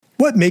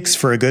What makes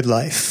for a good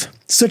life?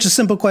 Such a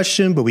simple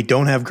question, but we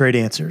don't have great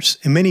answers,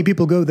 and many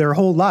people go their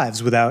whole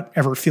lives without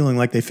ever feeling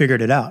like they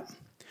figured it out.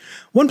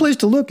 One place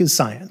to look is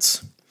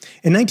science.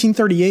 In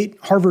 1938,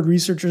 Harvard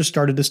researchers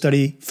started a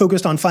study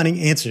focused on finding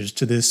answers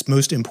to this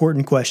most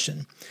important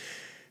question.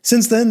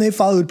 Since then, they've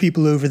followed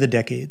people over the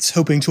decades,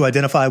 hoping to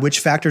identify which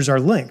factors are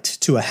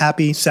linked to a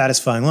happy,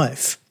 satisfying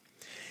life.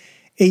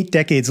 8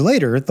 decades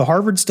later, the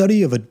Harvard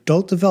study of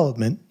adult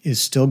development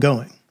is still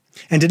going.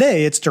 And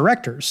today, its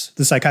directors,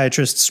 the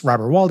psychiatrists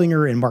Robert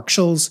Waldinger and Mark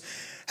Schulz,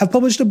 have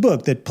published a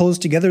book that pulls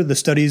together the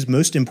study's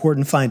most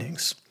important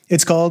findings.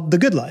 It's called The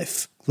Good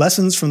Life: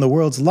 Lessons from the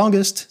World's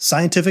Longest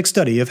Scientific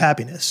Study of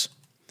Happiness.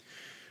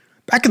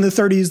 Back in the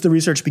 30s, the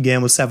research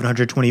began with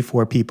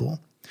 724 people.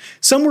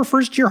 Some were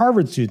first-year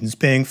Harvard students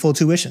paying full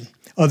tuition.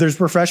 Others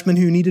were freshmen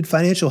who needed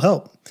financial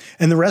help.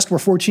 And the rest were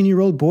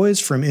 14-year-old boys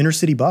from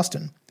inner-city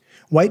Boston.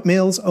 White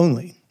males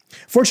only.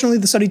 Fortunately,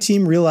 the study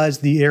team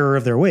realized the error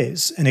of their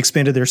ways and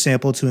expanded their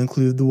sample to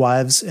include the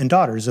wives and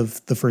daughters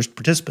of the first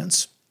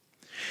participants.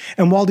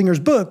 And Waldinger's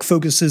book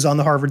focuses on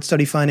the Harvard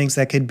study findings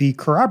that could be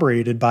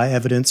corroborated by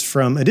evidence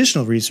from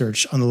additional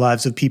research on the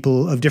lives of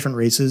people of different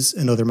races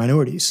and other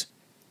minorities.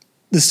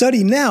 The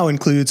study now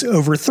includes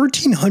over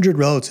 1,300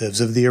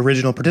 relatives of the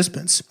original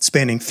participants,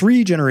 spanning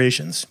 3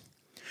 generations.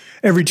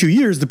 Every 2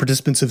 years, the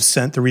participants have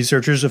sent the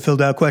researchers a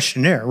filled-out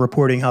questionnaire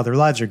reporting how their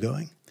lives are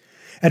going.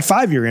 At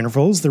 5-year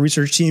intervals, the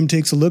research team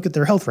takes a look at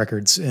their health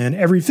records, and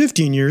every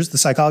 15 years, the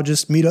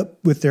psychologists meet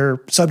up with their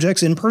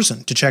subjects in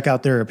person to check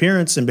out their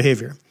appearance and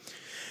behavior.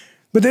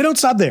 But they don't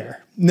stop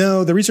there.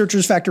 No, the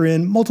researchers factor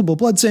in multiple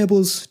blood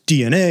samples,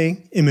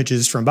 DNA,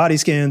 images from body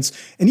scans,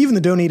 and even the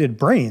donated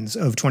brains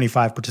of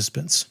 25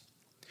 participants.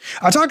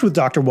 I talked with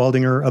Dr.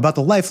 Waldinger about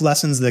the life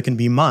lessons that can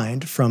be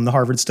mined from the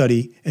Harvard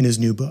study in his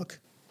new book.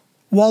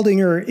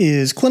 Waldinger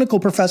is clinical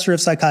professor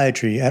of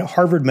psychiatry at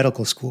Harvard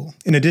Medical School,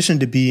 in addition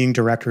to being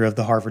director of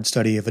the Harvard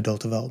Study of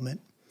Adult Development.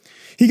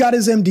 He got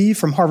his MD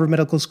from Harvard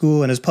Medical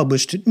School and has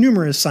published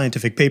numerous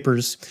scientific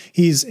papers.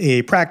 He's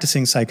a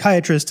practicing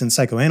psychiatrist and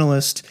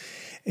psychoanalyst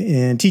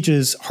and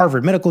teaches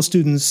Harvard medical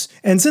students.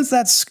 And since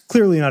that's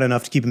clearly not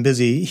enough to keep him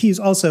busy, he's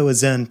also a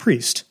Zen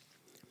priest.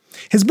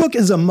 His book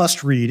is a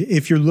must-read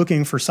if you're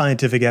looking for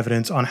scientific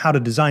evidence on how to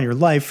design your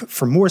life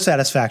for more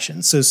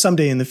satisfaction, so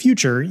someday in the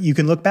future, you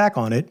can look back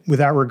on it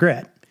without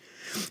regret.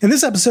 And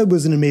this episode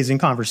was an amazing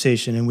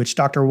conversation in which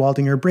Dr.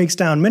 Waldinger breaks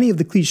down many of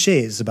the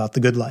cliches about the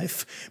good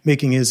life,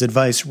 making his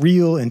advice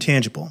real and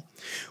tangible.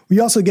 We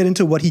also get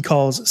into what he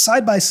calls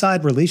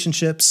side-by-side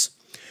relationships,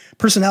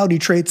 personality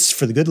traits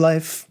for the good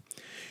life,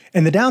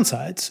 and the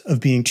downsides of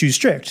being too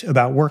strict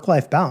about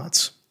work-life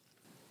balance.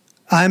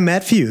 I'm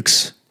Matt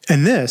Fuchs,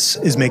 and this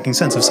is Making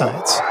Sense of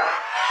Science.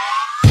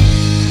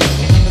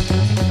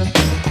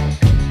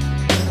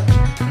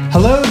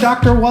 Hello,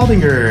 Dr.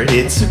 Waldinger.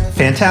 It's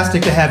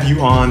fantastic to have you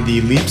on the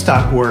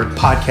Leaps.org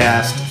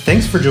podcast.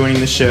 Thanks for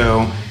joining the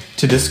show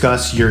to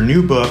discuss your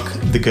new book,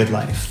 The Good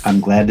Life. I'm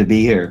glad to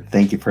be here.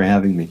 Thank you for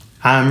having me.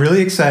 I'm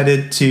really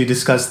excited to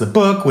discuss the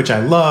book, which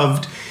I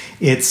loved.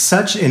 It's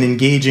such an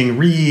engaging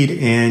read,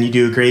 and you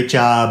do a great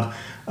job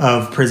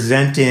of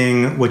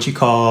presenting what you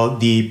call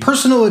the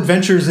personal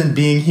adventures in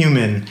being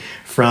human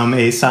from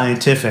a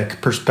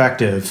scientific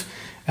perspective.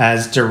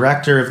 As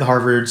director of the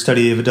Harvard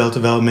Study of Adult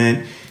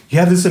Development, you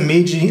have this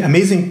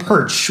amazing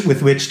perch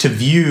with which to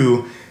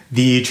view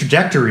the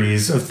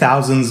trajectories of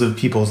thousands of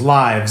people's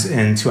lives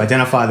and to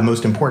identify the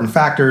most important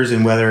factors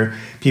and whether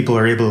people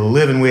are able to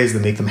live in ways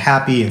that make them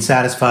happy and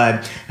satisfied.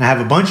 And I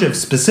have a bunch of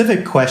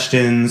specific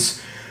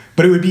questions,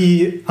 but it would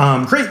be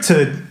great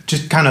to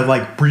just kind of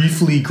like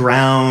briefly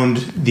ground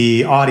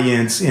the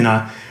audience in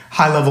a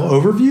high-level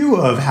overview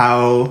of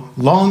how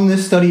long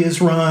this study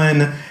is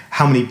run,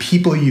 how many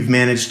people you've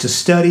managed to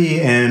study,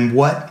 and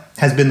what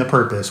has been the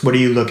purpose. What are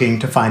you looking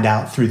to find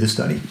out through the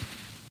study?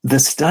 The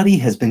study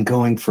has been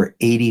going for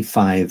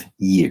 85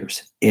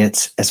 years.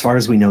 It's, as far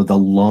as we know, the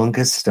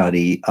longest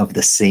study of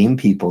the same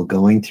people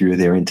going through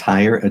their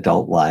entire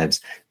adult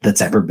lives that's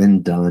ever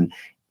been done.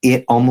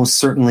 It almost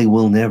certainly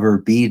will never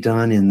be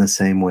done in the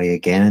same way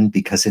again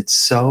because it's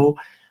so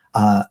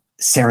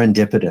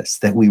serendipitous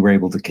that we were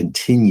able to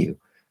continue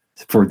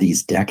for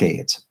these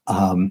decades.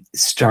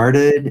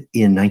 Started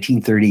in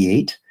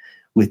 1938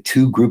 with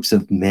 2 groups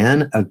of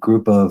men, a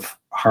group of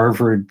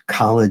Harvard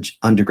College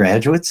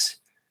undergraduates,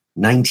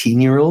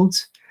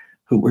 19-year-olds,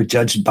 who were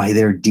judged by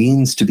their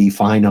deans to be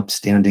fine,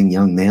 upstanding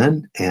young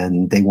men,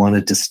 and they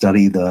wanted to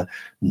study the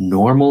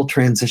normal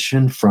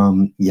transition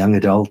from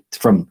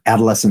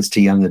adolescence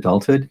to young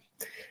adulthood.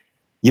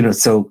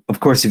 So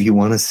of course, if you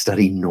want to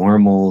study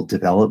normal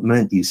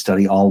development, you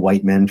study all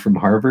white men from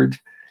Harvard.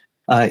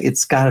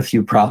 It's got a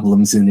few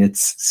problems in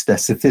its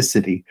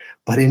specificity.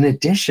 But in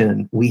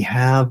addition, we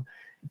have,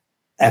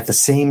 at the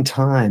same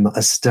time,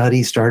 a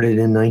study started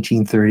in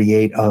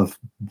 1938 of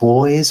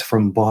boys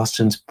from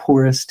Boston's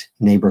poorest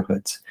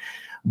neighborhoods,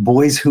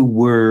 boys who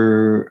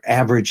were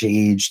average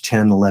age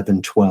 10,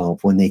 11,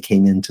 12 when they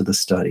came into the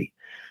study.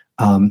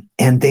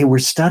 And they were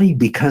studied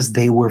because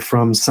they were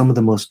from some of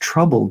the most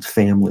troubled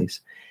families.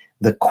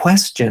 The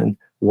question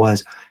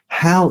was,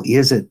 how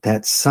is it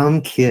that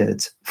some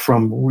kids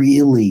from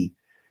really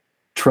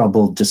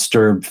troubled,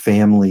 disturbed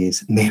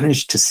families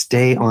manage to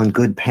stay on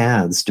good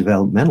paths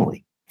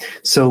developmentally?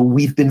 So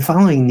we've been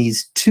following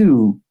these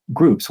two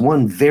groups,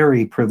 one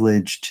very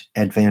privileged,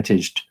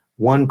 advantaged,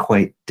 one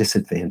quite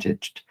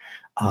disadvantaged.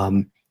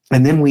 And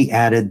then we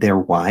added their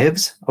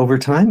wives over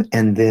time,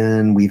 and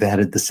then we've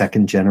added the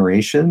second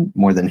generation,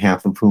 more than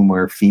half of whom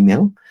are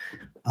female.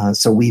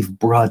 So we've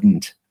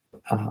broadened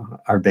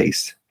our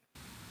base.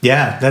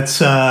 Yeah,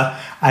 that's,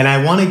 and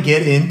I want to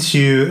get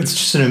into, it's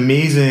just an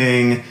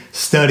amazing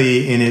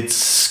study in its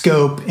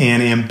scope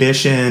and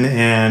ambition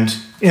and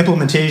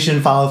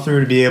implementation, follow through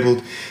to be able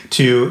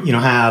to,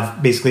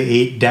 have basically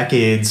 8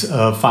 decades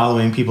of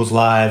following people's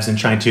lives and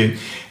trying to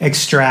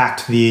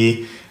extract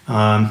the,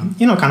 kind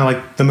of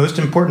like the most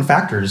important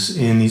factors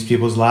in these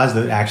people's lives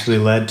that actually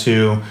led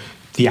to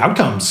the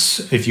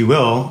outcomes, if you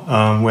will,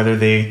 whether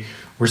they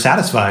were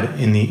satisfied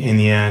in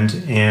the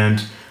end. And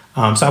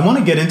so I want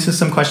to get into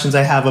some questions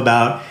I have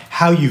about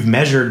how you've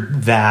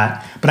measured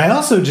that. But I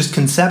also just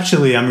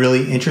conceptually, I'm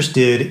really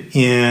interested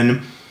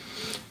in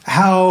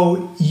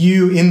how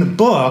you, in the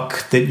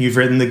book that you've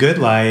written, The Good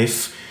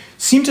Life,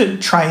 seem to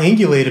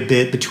triangulate a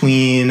bit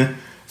between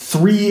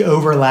 3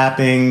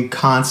 overlapping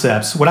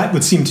concepts, what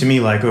would seem to me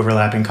like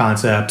overlapping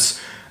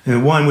concepts.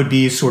 And one would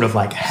be sort of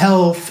like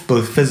health,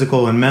 both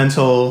physical and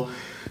mental,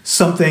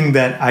 something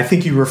that I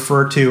think you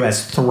refer to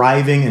as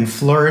thriving and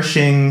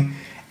flourishing.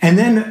 And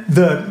then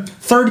the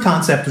third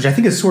concept, which I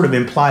think is sort of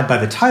implied by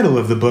the title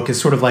of the book, is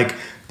sort of like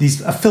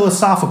a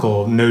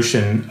philosophical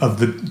notion of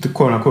the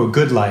quote-unquote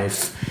good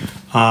life.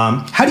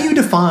 How do you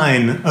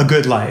define a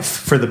good life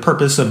for the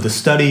purpose of the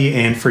study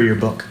and for your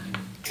book?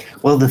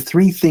 Well, the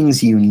 3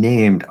 things you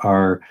named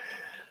are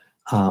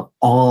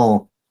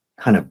all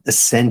kind of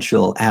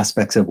essential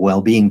aspects of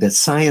well-being that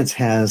science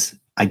has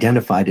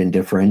identified and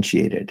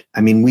differentiated.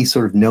 I mean, we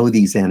sort of know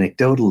these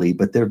anecdotally,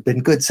 but there have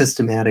been good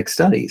systematic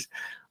studies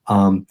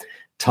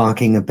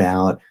talking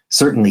about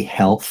certainly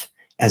health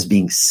as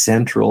being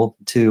central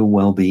to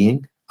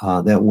well-being,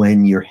 that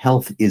when your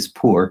health is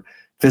poor,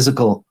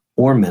 physical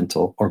or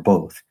mental or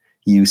both,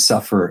 you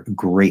suffer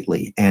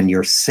greatly and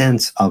your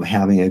sense of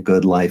having a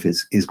good life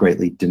is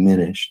greatly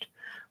diminished.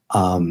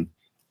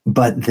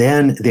 But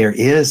then there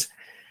is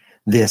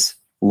this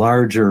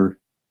larger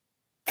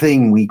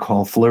thing we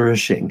call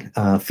flourishing,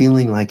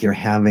 feeling like you're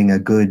having a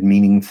good,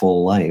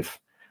 meaningful life.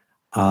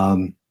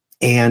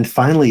 And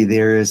finally,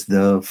 there is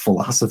the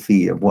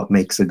philosophy of what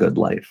makes a good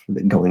life,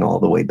 going all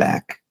the way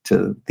back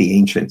to the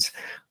ancients.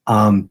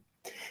 And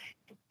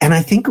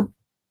I think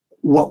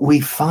what we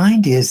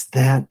find is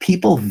that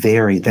people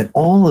vary, that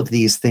all of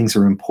these things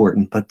are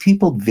important, but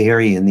people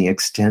vary in the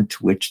extent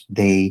to which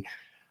they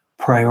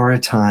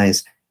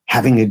prioritize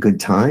having a good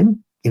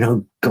time,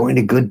 going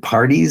to good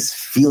parties,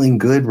 feeling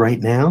good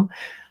right now,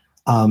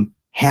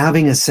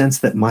 having a sense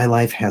that my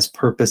life has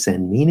purpose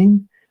and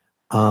meaning,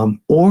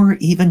 or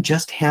even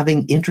just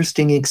having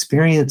interesting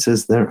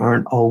experiences that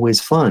aren't always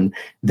fun,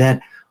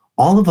 that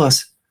all of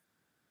us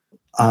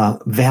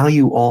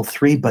value all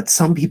 3, but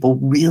some people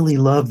really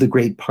love the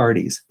great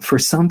parties. For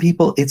some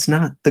people, it's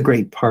not the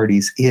great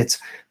parties, it's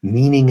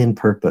meaning and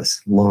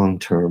purpose long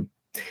term.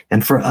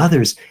 And for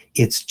others,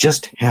 it's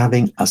just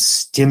having a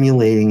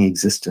stimulating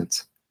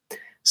existence.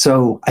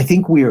 So I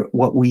think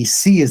what we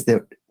see is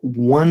that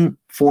one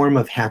form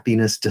of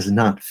happiness does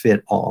not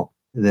fit all,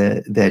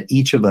 that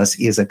each of us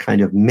is a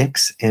kind of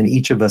mix and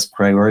each of us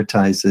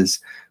prioritizes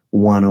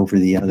one over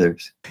the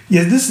others.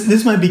 Yeah,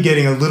 this might be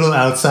getting a little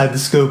outside the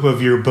scope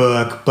of your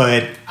book,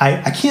 but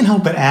I can't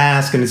help but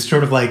ask, and it's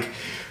sort of like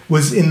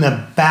was in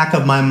the back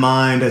of my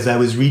mind as I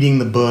was reading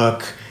the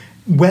book,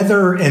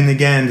 whether, and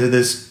again, to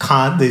this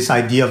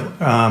idea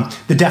of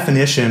the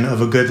definition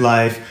of a good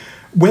life,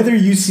 whether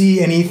you see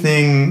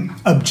anything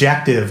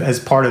objective as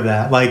part of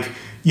that. Like,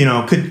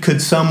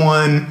 could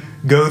someone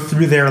go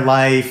through their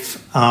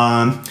life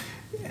having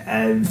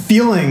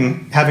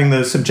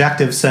the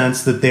subjective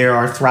sense that they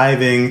are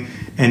thriving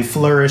and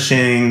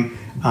flourishing,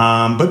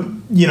 but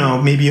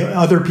maybe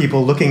other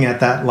people looking at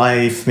that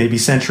life maybe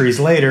centuries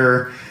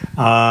later,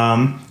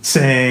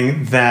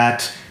 saying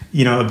that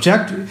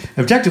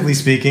objectively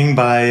speaking,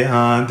 by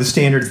the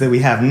standards that we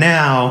have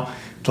now,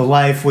 the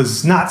life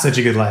was not such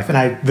a good life.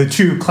 And the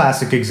 2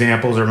 classic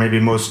examples, or maybe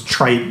most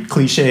trite,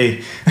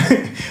 cliche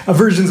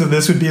versions of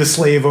this, would be a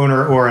slave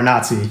owner or a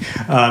Nazi.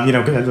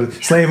 A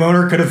slave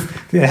owner could have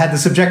had the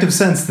subjective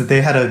sense that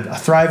they had a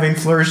thriving,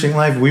 flourishing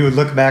life. We would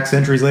look back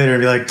centuries later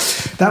and be like,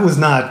 that was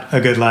not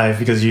a good life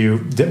because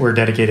you were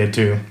dedicated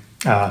to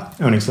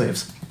owning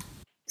slaves.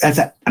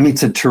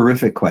 It's a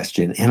terrific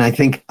question. And I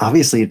think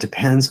obviously it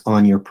depends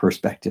on your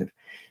perspective.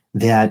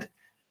 That,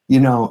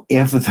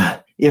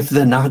 if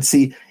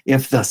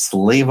the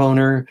slave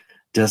owner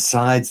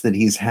decides that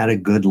he's had a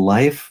good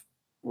life,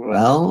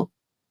 well,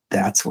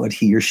 that's what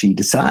he or she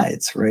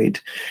decides,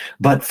 right?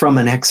 But from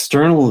an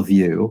external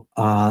view,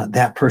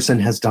 that person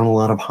has done a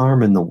lot of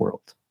harm in the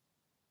world.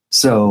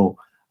 So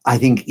I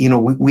think,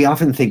 we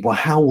often think, well,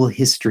 how will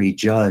history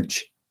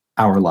judge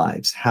our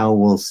lives? How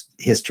will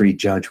history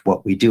judge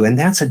what we do? And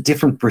that's a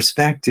different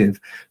perspective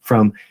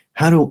from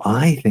how do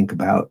I think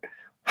about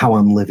how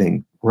I'm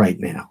living right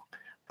now?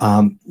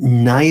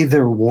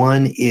 Neither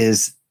one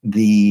is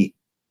the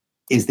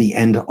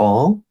end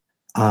all.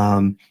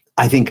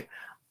 I think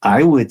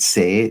I would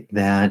say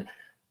that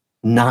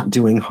not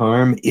doing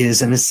harm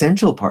is an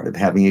essential part of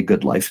having a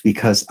good life,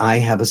 because I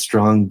have a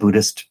strong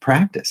Buddhist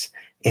practice.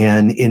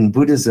 And in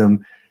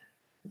Buddhism,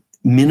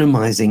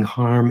 minimizing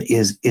harm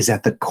is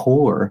at the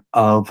core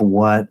of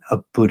what a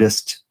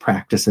Buddhist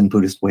practice and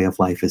Buddhist way of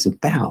life is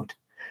about.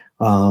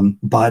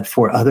 But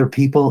for other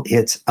people,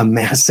 it's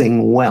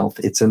amassing wealth,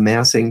 it's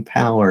amassing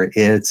power,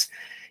 it's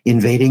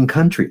invading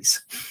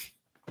countries.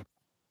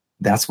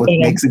 That's what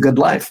makes a good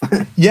life.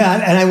 Yeah,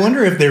 and I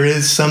wonder if there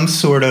is some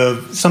sort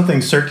of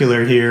something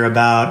circular here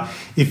about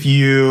if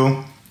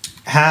you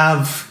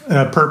have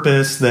a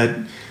purpose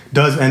that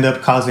does end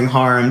up causing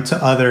harm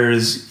to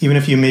others, even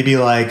if you maybe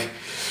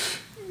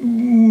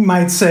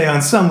might say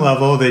on some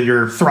level that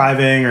you're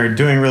thriving or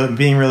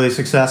being really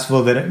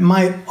successful, that it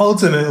might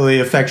ultimately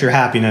affect your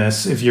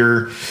happiness if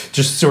you're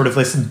just sort of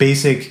this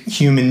basic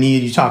human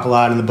need. You talk a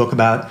lot in the book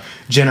about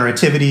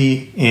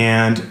generativity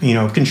and,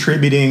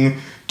 contributing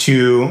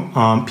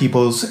to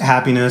people's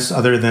happiness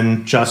other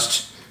than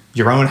just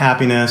your own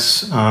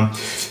happiness.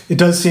 It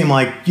does seem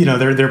like,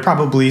 there are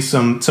probably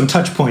some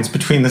touch points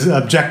between the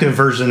objective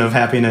version of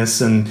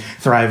happiness and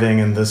thriving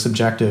and the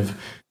subjective.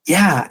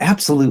 Yeah,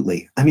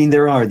 absolutely. I mean,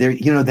 there,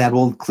 that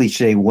old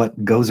cliche,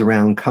 what goes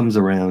around comes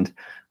around.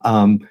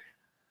 I'll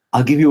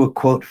give you a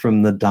quote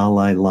from the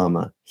Dalai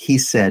Lama. He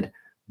said,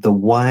 "The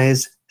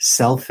wise,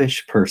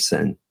 selfish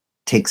person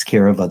takes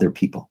care of other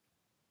people."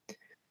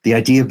 The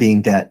idea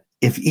being that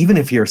even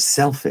if you're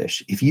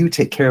selfish, if you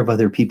take care of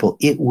other people,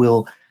 it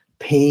will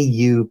pay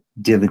you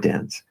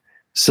dividends.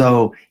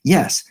 So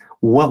yes,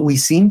 what we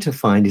seem to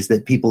find is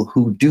that people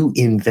who do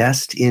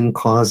invest in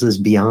causes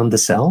beyond the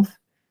self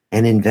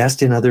and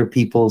invest in other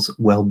people's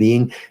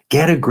well-being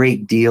get a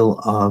great deal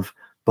of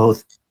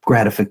both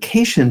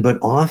gratification, but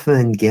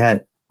often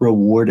get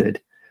rewarded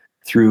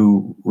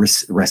through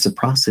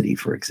reciprocity,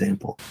 for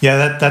example.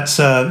 Yeah, that's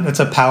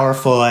a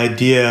powerful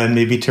idea, and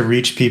maybe to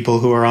reach people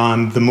who are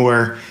on the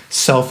more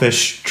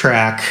selfish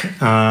track,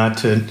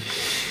 to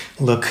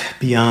look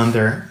beyond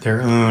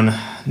their own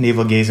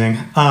navel gazing.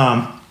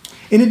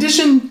 In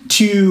addition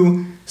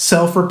to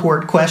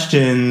self-report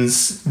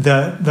questions,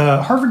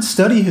 the Harvard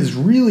study has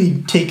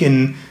really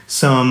taken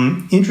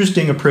some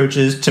interesting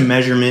approaches to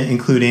measurement,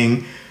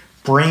 including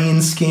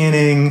brain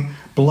scanning,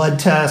 blood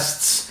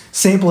tests,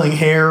 sampling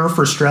hair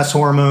for stress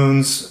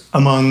hormones,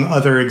 among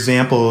other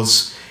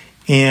examples.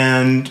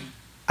 And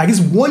I guess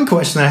one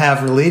question I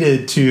have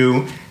related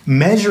to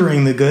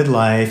measuring the good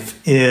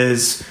life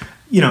is,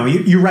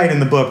 you write in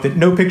the book that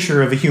no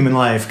picture of a human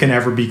life can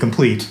ever be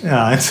complete.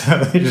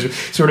 So there's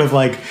sort of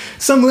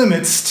some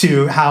limits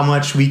to how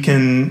much we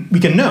can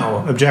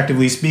know,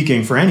 objectively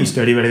speaking, for any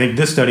study. But I think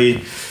this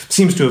study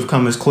seems to have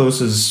come as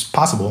close as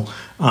possible,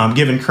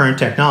 given current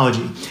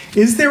technology.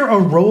 Is there a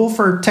role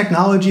for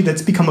technology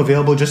that's become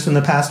available just in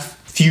the past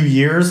few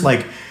years,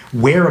 like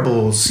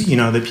wearables,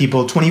 that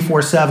people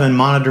 24/7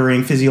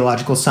 monitoring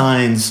physiological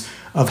signs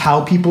of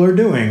how people are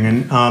doing,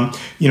 and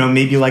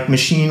maybe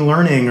machine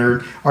learning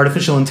or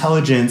artificial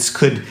intelligence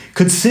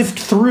could sift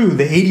through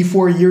the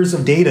 84 years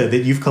of data that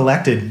you've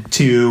collected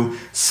to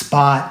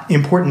spot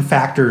important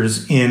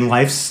factors in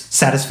life's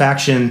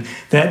satisfaction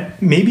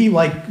that maybe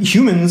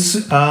humans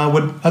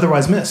would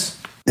otherwise miss?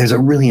 There's a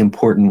really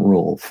important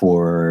role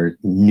for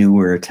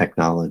newer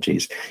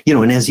technologies,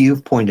 and as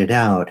you've pointed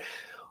out,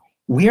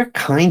 we're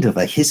kind of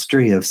a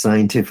history of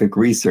scientific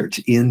research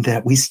in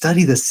that we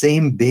study the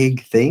same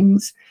big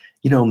things,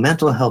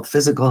 mental health,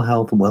 physical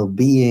health,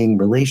 well-being,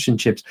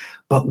 relationships,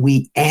 but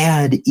we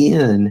add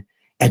in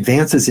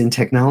advances in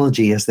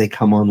technology as they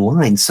come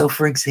online. So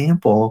for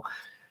example,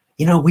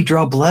 we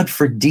draw blood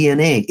for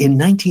DNA. In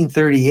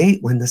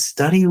 1938, when the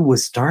study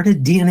was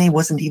started, DNA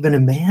wasn't even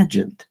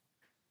imagined,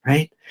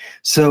 right?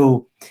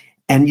 So,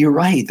 and you're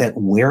right that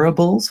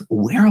wearables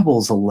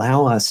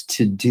allow us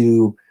to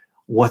do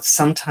what's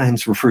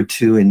sometimes referred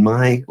to in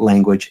my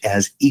language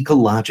as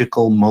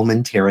ecological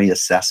momentary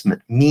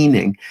assessment,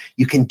 meaning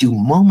you can do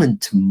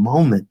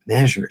moment-to-moment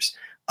measures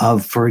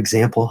of, for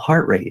example,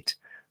 heart rate,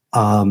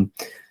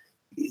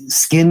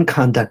 skin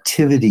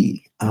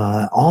conductivity,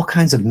 all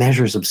kinds of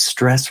measures of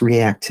stress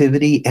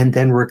reactivity, and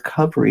then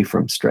recovery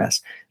from stress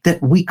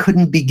that we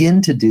couldn't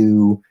begin to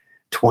do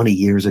 20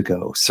 years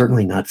ago,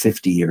 certainly not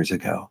 50 years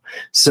ago.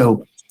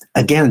 So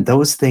again,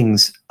 those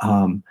things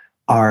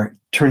are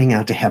turning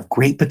out to have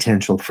great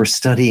potential for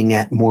studying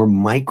at more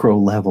micro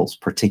levels,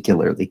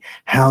 particularly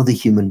how the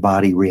human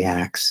body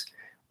reacts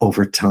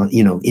over time,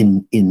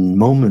 in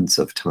moments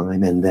of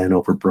time and then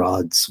over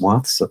broad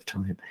swaths of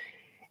time.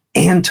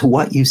 And to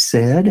what you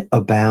said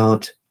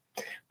about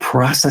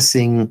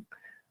processing,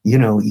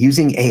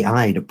 using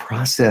AI to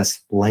process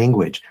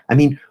language. I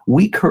mean,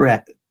 we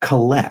collect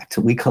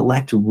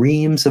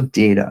reams of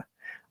data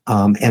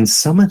And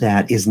some of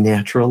that is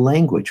natural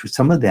language.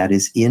 Some of that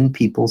is in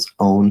people's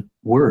own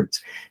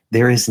words.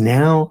 There is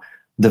now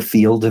the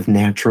field of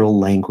natural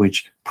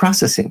language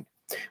processing,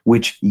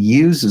 which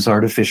uses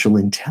artificial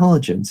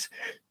intelligence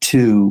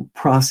to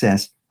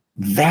process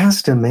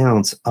vast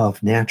amounts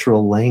of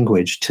natural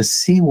language to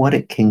see what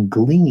it can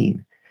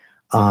glean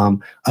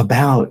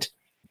about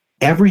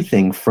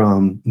everything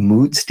from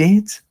mood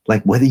states,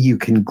 like whether you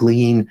can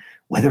glean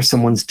whether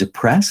someone's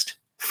depressed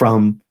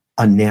from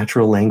a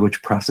natural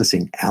language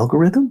processing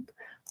algorithm,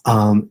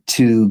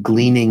 to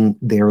gleaning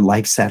their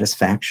life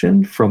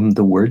satisfaction from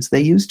the words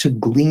they use, to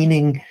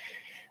gleaning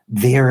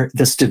the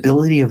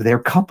stability of their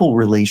couple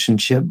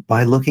relationship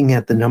by looking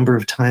at the number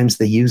of times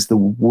they use the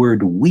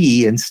word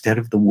we instead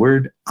of the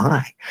word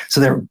I. So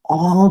there are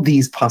all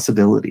these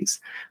possibilities.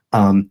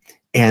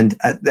 And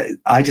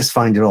I just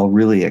find it all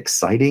really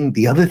exciting.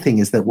 The other thing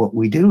is that what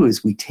we do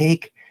is we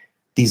take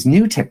these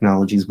new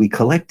technologies, we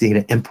collect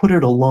data and put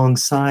it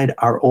alongside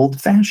our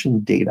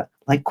old-fashioned data,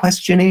 like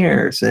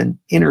questionnaires and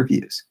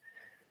interviews.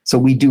 So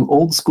we do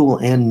old school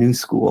and new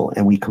school,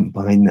 and we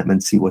combine them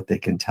and see what they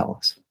can tell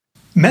us.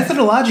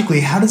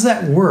 Methodologically, how does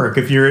that work?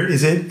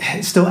 Is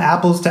it still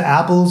apples to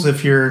apples?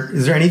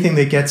 Is there anything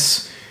that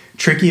gets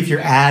tricky if you're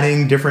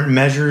adding different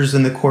measures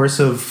in the course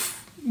of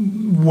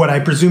what I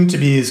presume to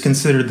be is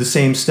considered the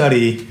same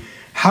study?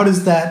 How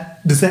does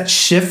that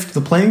shift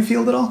the playing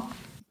field at all?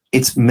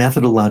 It's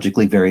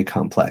methodologically very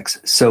complex.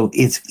 So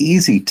it's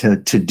easy to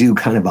do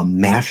kind of a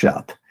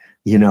mashup,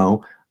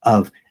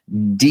 of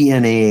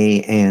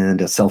DNA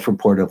and a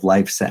self-report of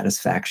life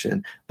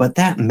satisfaction. But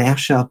that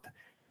mashup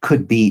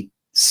could be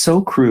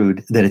so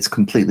crude that it's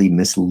completely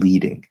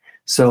misleading.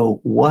 So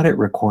what it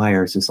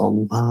requires is a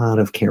lot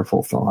of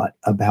careful thought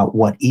about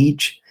what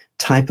each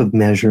type of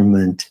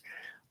measurement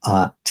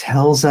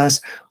tells us,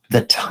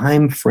 the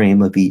time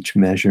frame of each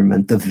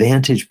measurement, the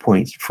vantage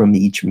points from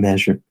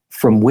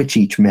which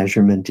each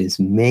measurement is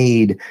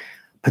made,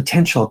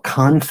 potential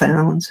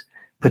confounds,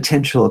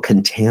 potential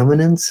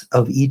contaminants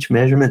of each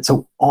measurement.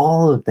 So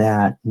all of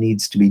that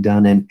needs to be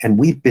done. And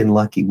we've been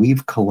lucky.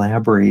 We've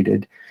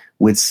collaborated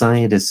with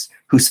scientists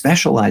who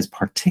specialize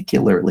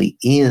particularly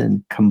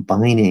in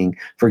combining,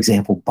 for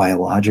example,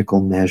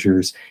 biological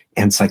measures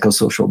and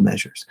psychosocial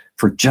measures,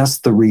 for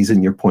just the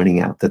reason you're pointing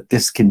out, that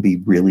this can be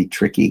really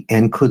tricky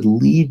and could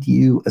lead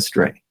you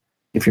astray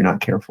if you're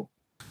not careful.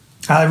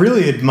 I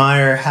really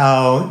admire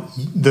how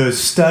the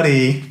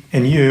study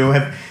and you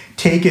have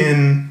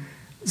taken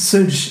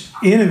such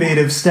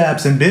innovative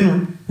steps and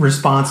been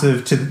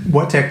responsive to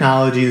what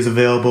technology is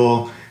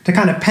available to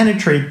kind of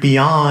penetrate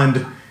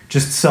beyond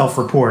just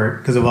self-report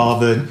because of all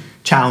the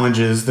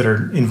challenges that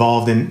are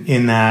involved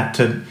in that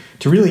to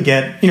really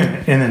get,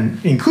 and then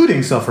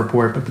including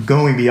self-report, but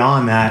going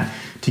beyond that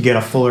to get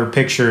a fuller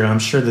picture. I'm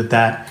sure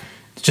that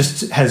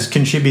just has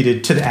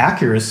contributed to the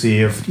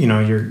accuracy of,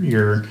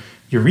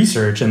 your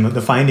research and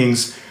the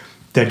findings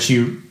that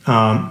you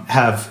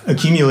have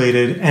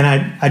accumulated. And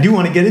I do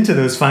want to get into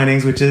those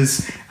findings, which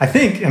is, I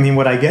think,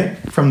 what I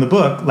get from the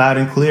book loud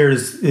and clear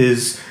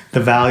is the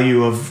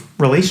value of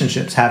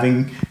relationships.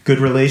 Having good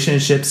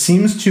relationships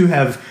seems to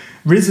have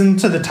risen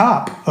to the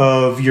top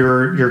of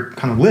your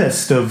kind of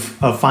list of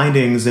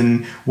findings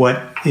and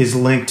what is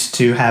linked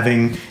to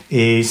having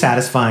a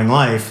satisfying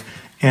life.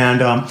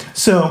 And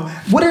so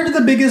what are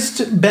the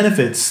biggest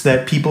benefits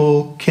that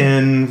people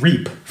can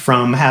reap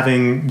from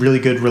having really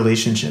good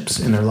relationships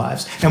in their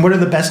lives? And what are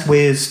the best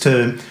ways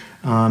to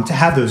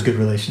have those good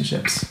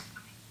relationships?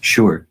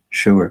 Sure.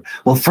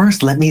 Well,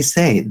 first, let me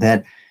say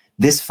that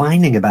this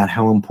finding about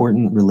how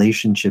important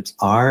relationships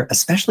are,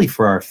 especially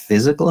for our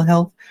physical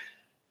health,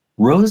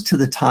 rose to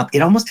the top.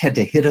 It almost had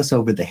to hit us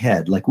over the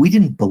head. Like, we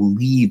didn't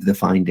believe the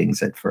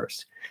findings at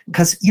first.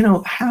 Because,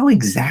 how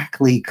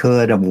exactly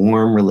could a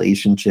warm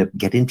relationship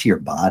get into your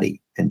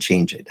body and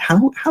change it?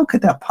 How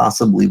could that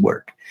possibly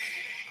work?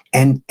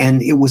 And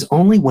it was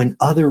only when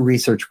other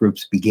research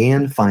groups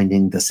began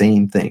finding the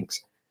same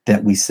things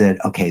that we said,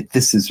 okay,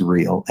 this is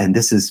real, and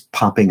this is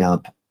popping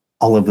up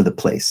all over the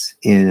place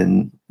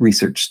in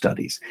research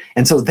studies.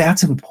 And so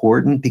that's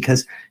important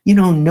because,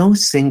 no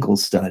single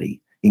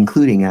study,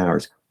 including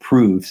ours,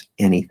 proves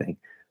anything.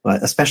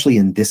 But especially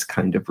in this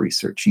kind of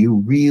research, you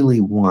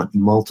really want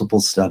multiple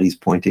studies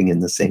pointing in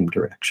the same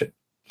direction.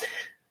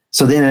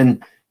 So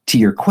then, to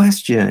your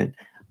question,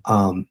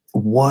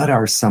 what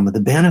are some of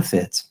the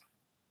benefits?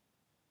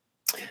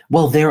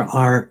 Well, there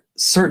are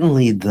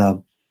certainly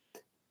the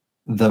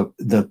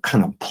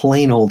kind of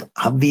plain old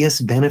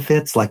obvious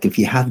benefits. Like, if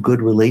you have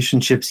good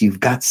relationships, you've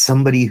got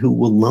somebody who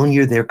will loan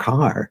you their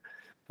car,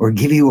 or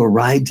give you a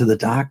ride to the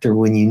doctor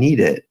when you need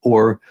it,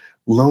 or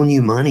loan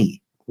you money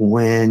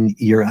when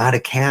you're out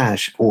of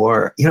cash,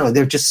 or,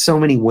 there are just so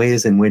many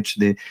ways in which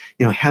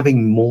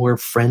having more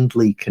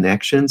friendly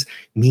connections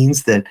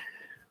means that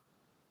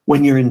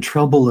when you're in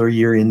trouble or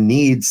you're in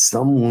need,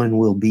 someone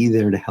will be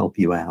there to help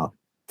you out.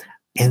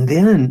 And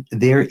then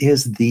there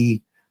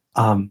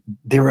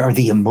are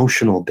the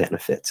emotional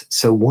benefits.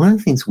 So one of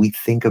the things we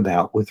think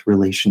about with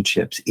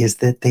relationships is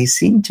that they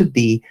seem to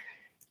be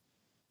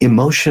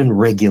emotion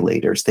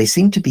regulators. They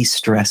seem to be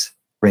stress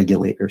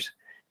regulators.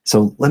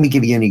 So let me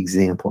give you an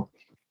example.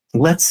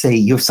 Let's say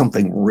you have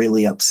something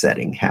really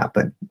upsetting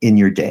happen in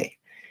your day,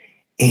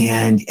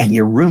 and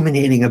you're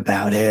ruminating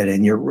about it,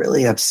 and you're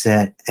really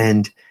upset,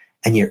 and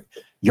your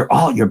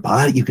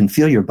body, you can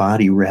feel your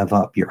body rev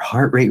up, your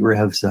heart rate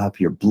revs up,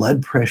 your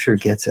blood pressure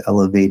gets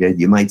elevated,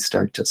 you might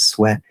start to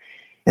sweat.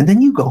 And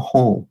then you go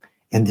home,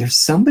 and there's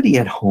somebody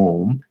at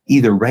home,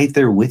 either right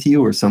there with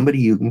you or somebody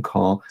you can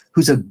call,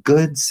 who's a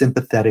good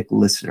sympathetic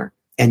listener.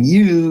 And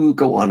you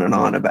go on and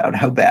on about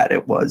how bad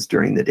it was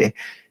during the day.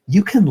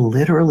 You can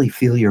literally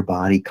feel your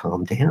body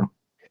calm down.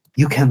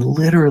 You can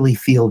literally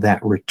feel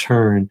that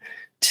return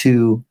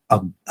to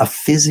a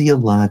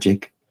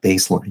physiologic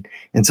baseline.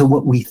 And so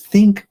what we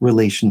think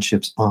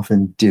relationships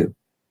often do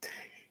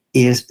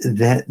is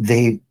that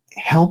they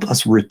help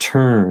us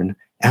return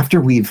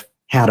after we've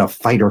had a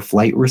fight or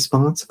flight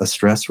response, a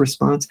stress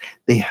response.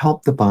 They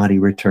help the body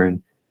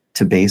return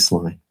to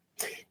baseline.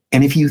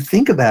 And if you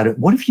think about it,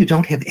 what if you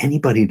don't have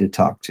anybody to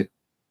talk to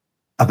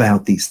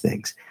about these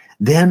things?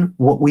 Then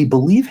what we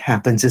believe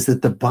happens is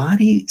that the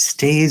body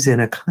stays in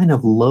a kind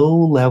of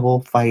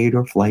low-level fight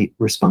or flight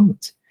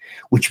response,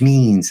 which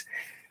means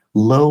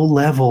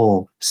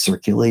low-level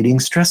circulating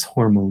stress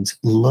hormones,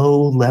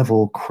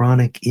 low-level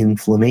chronic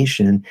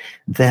inflammation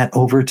that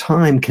over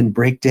time can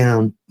break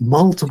down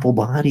multiple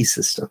body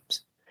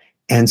systems.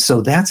 And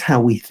so that's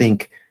how we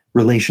think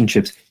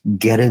relationships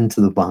get into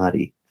the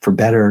body, for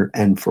better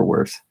and for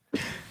worse.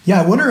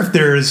 Yeah, I wonder if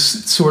there's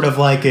sort of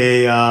like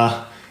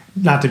a,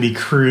 not to be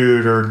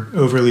crude or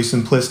overly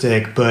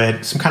simplistic,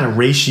 but some kind of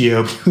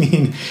ratio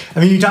between,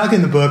 you talk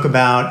in the book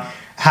about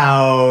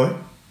how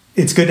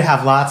it's good to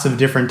have lots of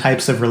different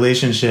types of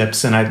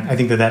relationships, and I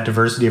think that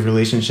diversity of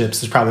relationships,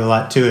 there's probably a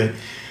lot to it.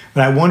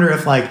 But I wonder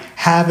if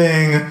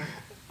having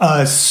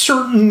a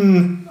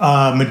certain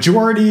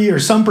majority or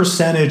some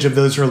percentage of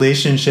those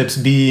relationships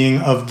being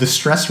of the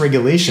stress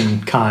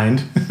regulation kind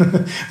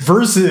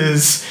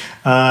versus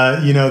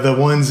the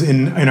ones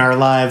in our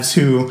lives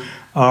who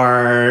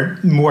are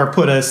more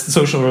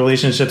social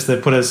relationships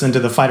that put us into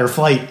the fight or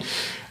flight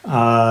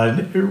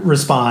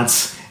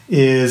response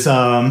is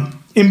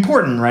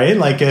important, right?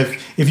 Like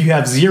if you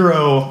have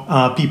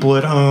zero people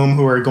at home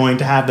who are going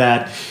to have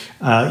that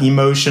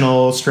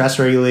emotional stress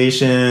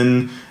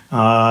regulation,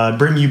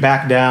 bring you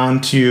back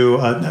down to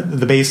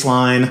the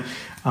baseline,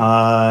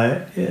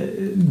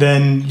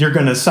 then you're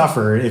going to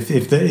suffer.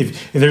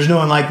 If there's no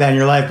one like that in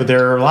your life, but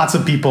there are lots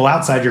of people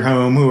outside your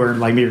home who are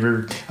like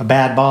maybe a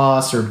bad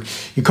boss or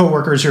your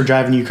coworkers who are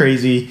driving you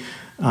crazy.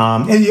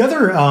 And the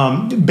other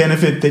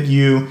benefit that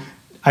you,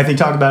 I think,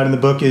 talk about in the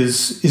book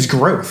is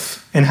growth,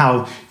 and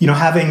how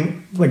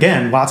having,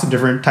 again, lots of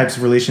different types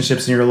of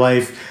relationships in your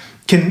life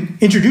can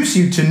introduce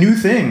you to new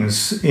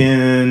things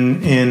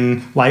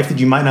in life that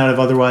you might not have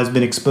otherwise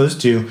been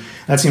exposed to.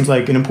 That seems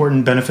like an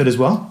important benefit as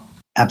well.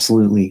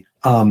 Absolutely.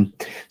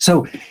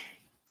 So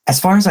as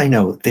far as I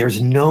know,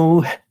 there's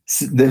no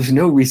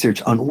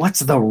research on what's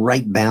the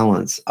right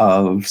balance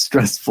of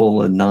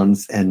stressful and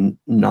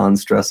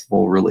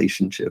non-stressful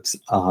relationships.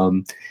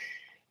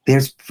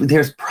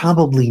 There's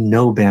probably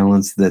no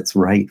balance that's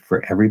right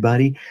for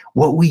everybody.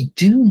 What we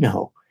do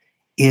know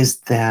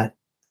is that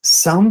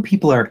some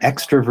people are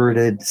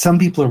extroverted, some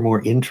people are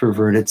more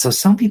introverted. So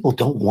some people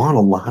don't want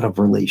a lot of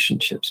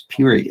relationships,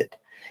 period.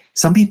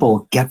 Some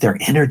people get their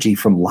energy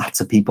from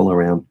lots of people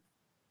around.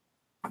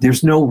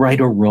 There's no right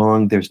or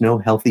wrong. There's no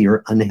healthy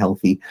or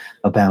unhealthy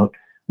about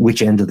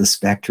which end of the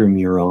spectrum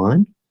you're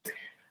on.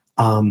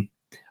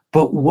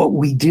 But what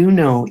we do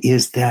know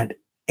is that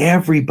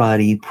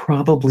everybody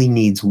probably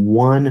needs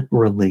one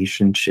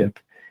relationship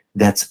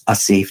that's a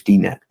safety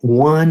net,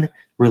 one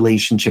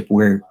relationship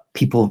where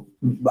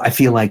I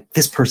feel like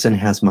this person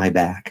has my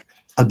back.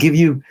 I'll give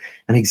you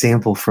an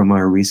example from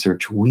our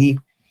research. We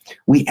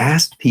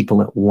asked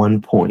people at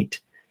one point,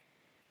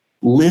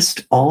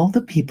 list all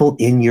the people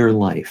in your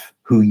life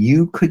who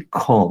you could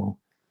call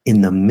in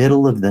the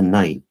middle of the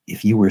night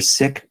if you were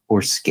sick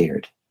or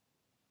scared.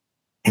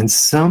 And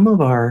some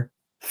of our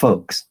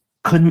folks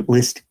couldn't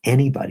list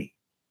anybody.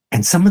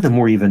 And some of them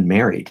were even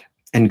married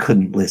and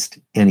couldn't list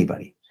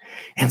anybody.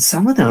 And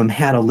some of them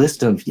had a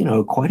list of,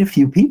 quite a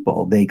few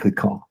people they could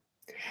call.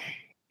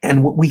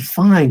 And what we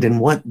find, and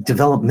what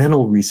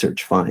developmental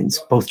research finds,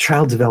 both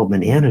child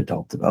development and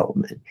adult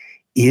development,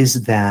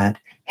 is that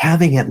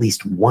having at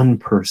least one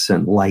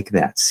person like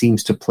that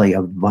seems to play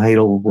a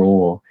vital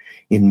role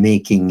in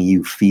making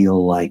you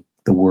feel like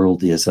the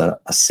world is a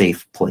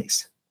safe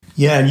place.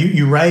 Yeah, and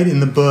you write in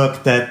the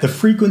book that the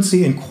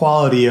frequency and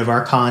quality of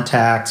our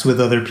contacts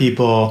with other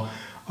people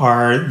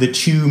are the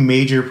two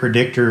major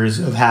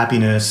predictors of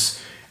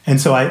happiness. And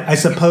so I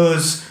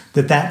suppose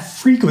that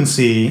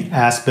frequency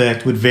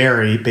aspect would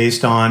vary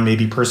based on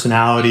maybe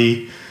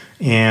personality,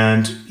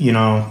 and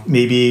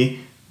maybe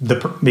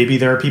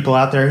there are people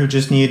out there who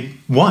just need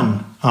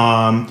one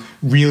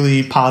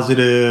really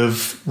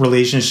positive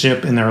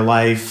relationship in their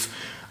life.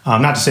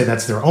 Not to say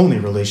that's their only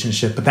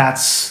relationship, but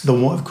that's the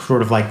one,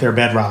 sort of like their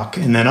bedrock.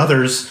 And then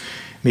others,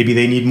 maybe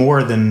they need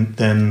more than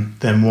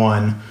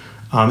one.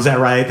 Is that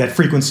right? That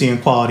frequency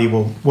and quality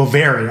will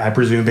vary, I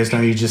presume, based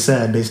on what you just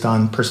said, based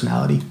on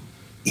personality.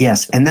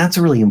 Yes, and that's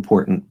really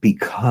important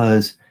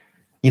because,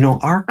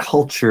 our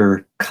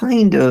culture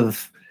kind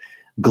of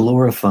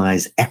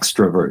glorifies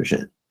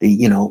extroversion,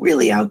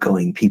 really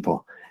outgoing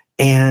people.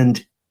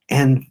 And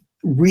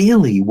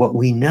really what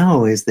we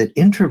know is that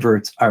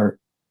introverts are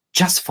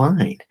just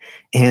fine.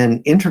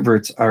 And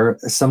introverts are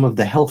some of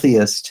the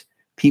healthiest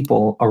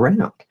people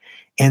around.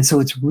 And so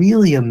it's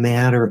really a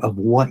matter of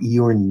what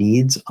your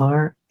needs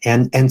are.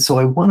 And so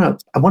I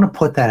want to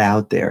put that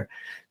out there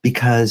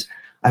because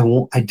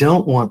I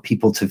don't want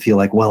people to feel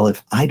like, well,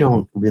 if I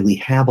don't really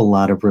have a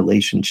lot of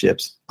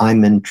relationships,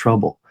 I'm in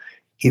trouble.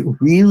 It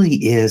really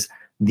is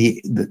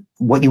the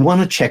what you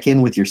want to check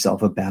in with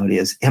yourself about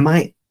is, am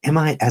I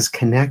as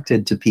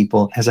connected to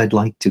people as I'd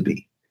like to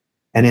be?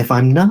 And if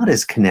I'm not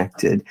as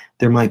connected,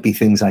 there might be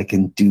things I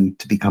can do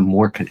to become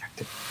more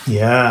connected.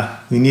 Yeah,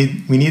 we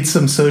need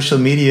some social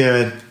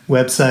media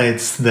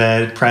websites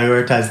that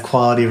prioritize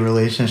quality of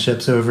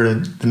relationships over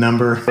the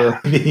number.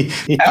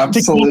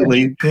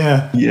 Absolutely.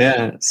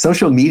 Yeah.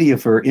 Social media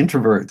for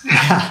introverts.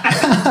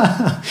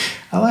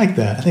 I like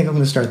that. I think I'm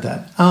going to start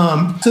that.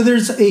 So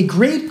there's a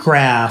great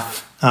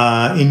graph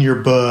in your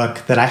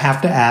book that I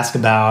have to ask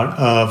about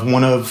of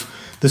one of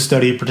the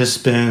study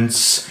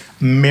participants'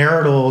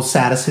 marital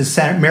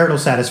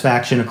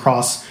satisfaction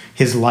across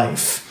his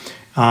life.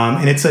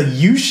 And it's a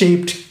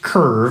U-shaped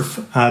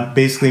curve,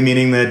 basically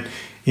meaning that,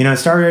 it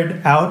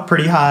started out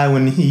pretty high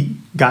when he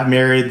got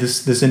married,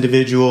 this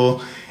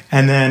individual,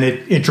 and then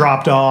it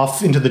dropped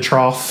off into the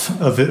trough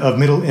of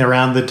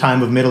around the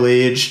time of middle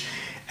age.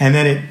 And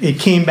then it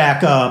came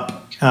back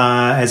up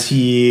as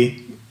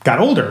he got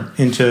older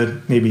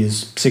into maybe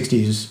his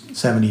 60s,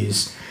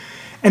 70s.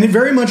 And it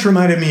very much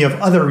reminded me of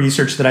other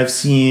research that I've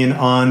seen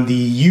on the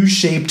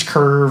U-shaped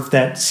curve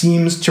that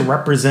seems to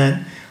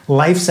represent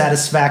life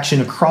satisfaction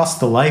across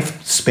the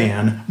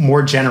lifespan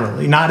more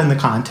generally, not in the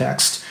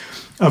context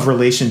of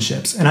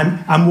relationships. And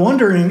I'm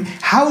wondering,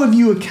 how have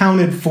you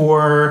accounted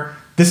for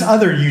this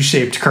other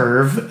U-shaped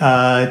curve?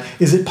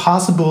 Is it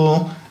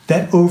possible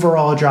that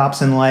overall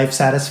drops in life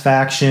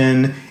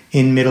satisfaction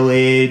in middle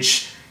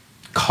age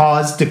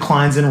cause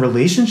declines in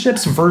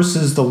relationships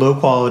versus the low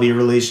quality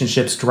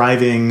relationships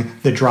driving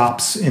the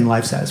drops in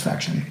life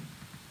satisfaction?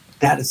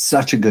 That is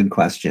such a good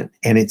question.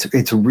 And it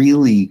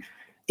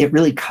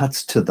really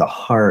cuts to the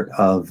heart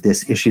of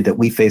this issue that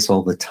we face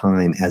all the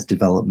time as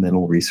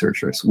developmental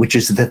researchers, which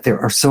is that there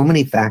are so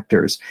many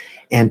factors,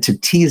 and to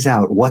tease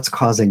out what's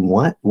causing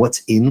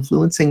what's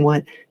influencing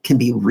what can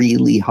be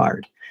really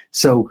hard.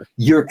 So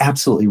you're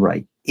absolutely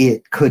right.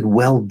 It could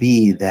well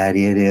be that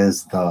it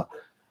is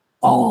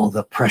all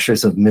the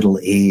pressures of middle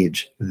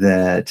age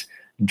that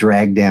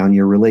drag down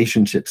your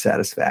relationship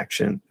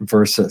satisfaction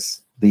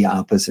versus the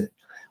opposite.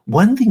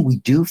 One thing we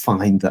do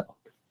find, though,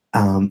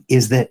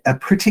 is that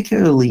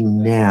particularly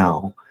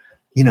now,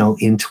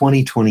 in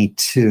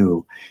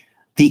 2022,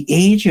 the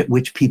age at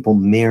which people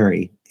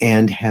marry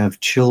and have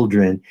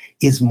children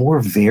is more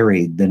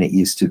varied than it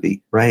used to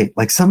be, right?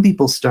 Like some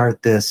people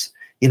start this,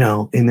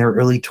 in their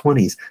early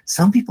 20s.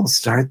 Some people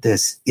start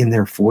this in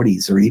their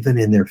 40s or even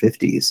in their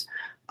 50s.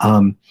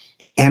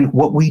 And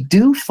what we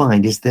do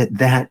find is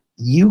that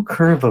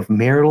U-curve of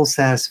marital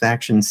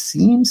satisfaction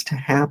seems to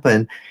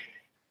happen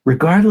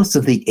regardless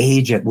of the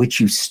age at which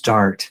you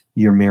start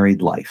your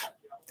married life.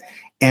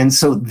 And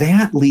so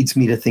that leads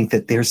me to think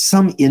that there's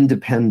some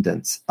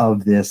independence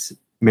of this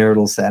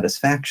marital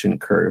satisfaction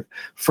curve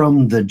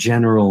from the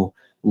general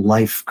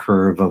life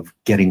curve of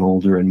getting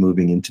older and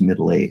moving into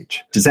middle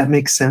age. Does that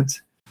make sense?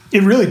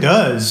 It really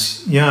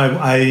does. Yeah,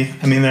 I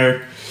mean,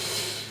 I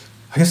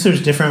guess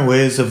there's different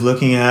ways of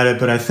looking at it,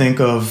 but I think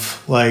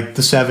of like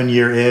the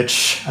 7-year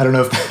itch. I don't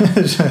know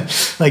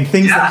if like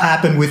things that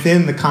happen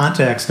within the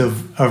context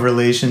of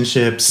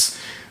relationships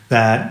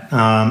that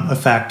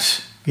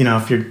affect,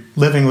 if you're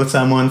living with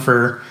someone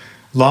for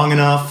long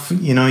enough,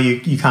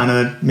 you kind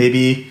of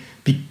maybe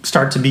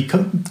start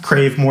to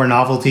crave more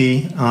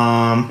novelty.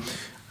 It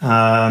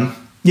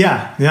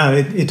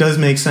does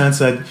make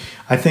sense. I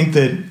think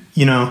that,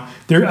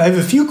 I have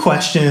a few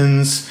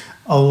questions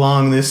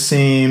along this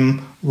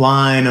same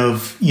line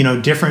of,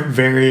 different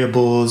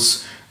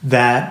variables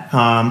that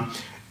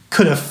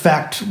could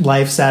affect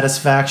life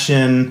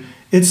satisfaction.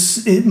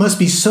 It must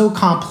be so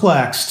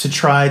complex to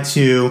try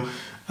to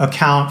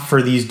account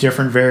for these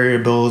different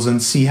variables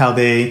and see how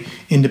they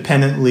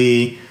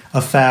independently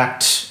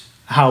affect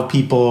how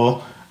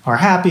people are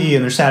happy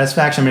and their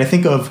satisfaction. I mean, I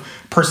think of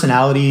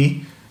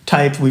personality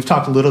type. We've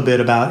talked a little bit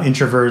about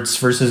introverts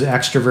versus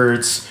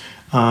extroverts.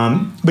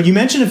 But you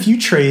mentioned a few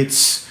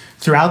traits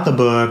throughout the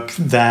book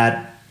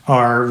that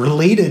are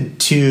related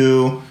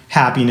to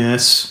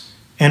happiness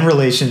and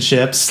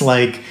relationships.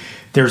 Like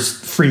there's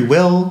free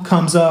will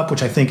comes up,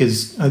 which I think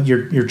is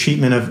your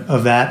treatment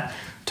of that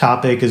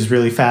topic is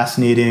really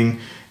fascinating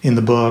in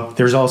the book.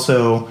 There's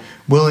also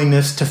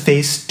willingness to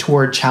face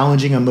toward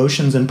challenging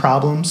emotions and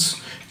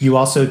problems. You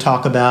also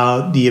talk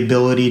about the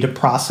ability to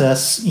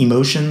process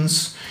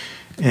emotions.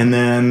 and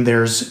then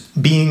there's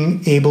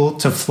being able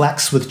to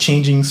flex with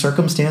changing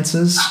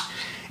circumstances,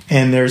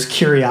 and there's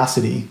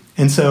curiosity.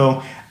 And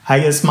so I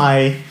guess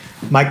my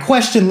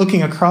question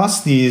looking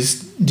across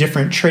these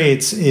different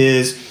traits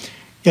is,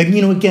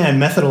 again,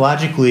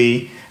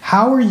 methodologically,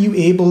 how are you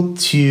able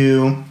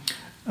to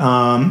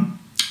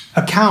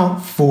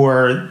account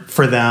for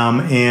them?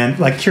 And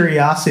like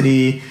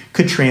curiosity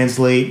could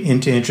translate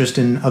into interest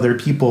in other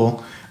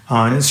people,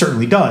 and it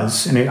certainly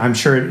does. And I'm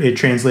sure it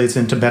translates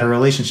into better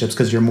relationships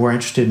because you're more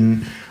interested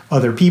in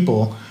other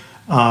people,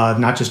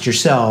 not just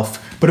yourself.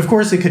 But of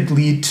course, it could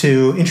lead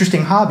to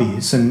interesting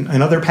hobbies and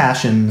other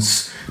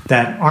passions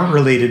that aren't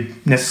related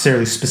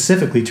necessarily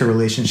specifically to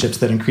relationships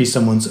that increase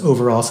someone's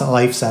overall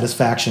life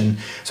satisfaction.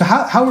 So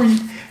how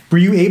were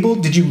you able,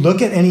 did you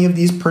look at any of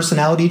these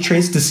personality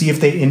traits to see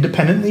if they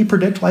independently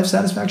predict life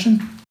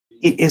satisfaction?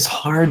 It is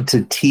hard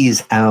to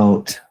tease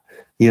out,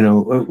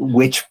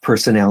 which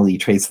personality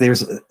traits. There are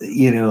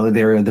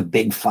the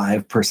big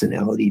 5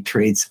 personality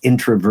traits: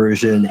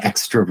 introversion,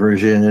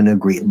 extroversion,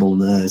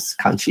 agreeableness,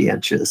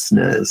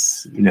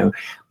 conscientiousness,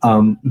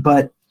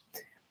 but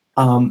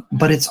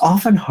it's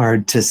often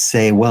hard to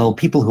say, well,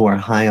 people who are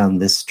high on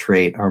this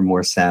trait are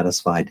more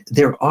satisfied.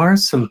 There are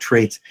some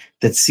traits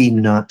that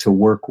seem not to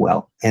work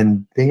well,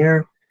 and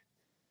they're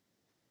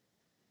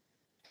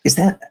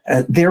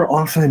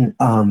often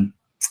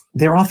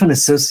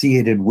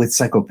associated with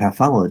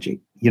psychopathology.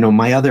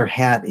 My other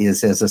hat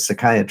is as a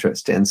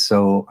psychiatrist, and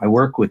so I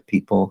work with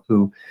people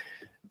who,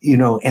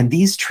 and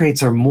these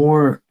traits are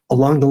more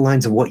along the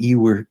lines of what you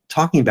were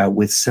talking about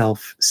with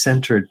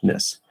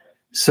self-centeredness.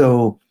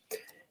 So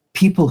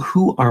people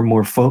who are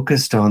more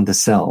focused on the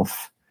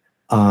self,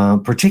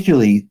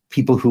 particularly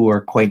people who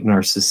are quite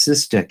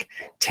narcissistic,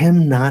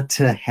 tend not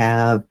to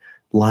have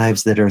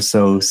lives that are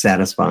so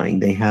satisfying.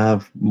 They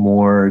have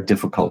more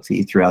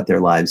difficulty throughout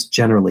their lives,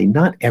 generally.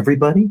 Not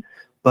everybody,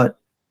 but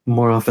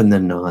more often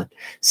than not.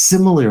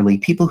 Similarly,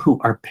 people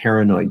who are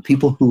paranoid,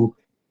 people who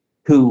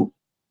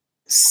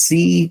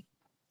see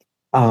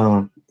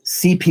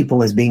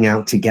people as being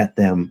out to get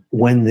them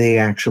when they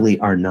actually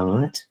are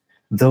not,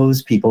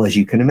 those people, as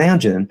you can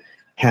imagine,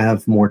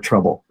 have more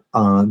trouble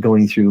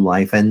going through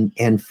life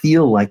and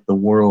feel like the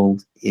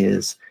world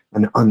is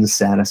an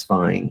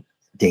unsatisfying,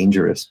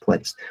 dangerous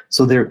place.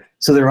 So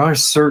there are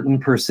certain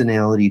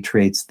personality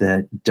traits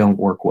that don't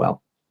work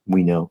well,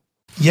 we know.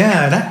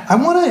 Yeah, and I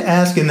want to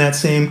ask in that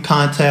same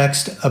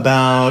context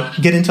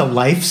get into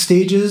life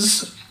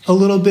stages a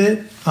little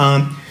bit,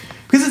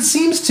 because it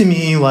seems to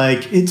me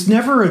like it's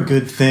never a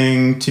good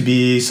thing to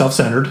be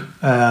self-centered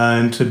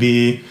and to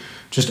be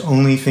just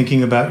only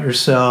thinking about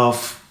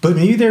yourself. But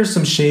maybe there's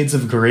some shades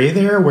of gray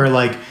there where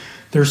like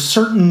there's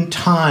certain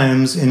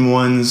times in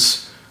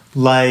one's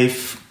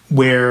life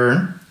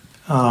where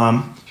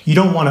you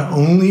don't want to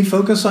only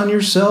focus on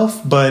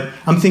yourself. But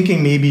I'm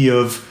thinking maybe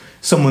of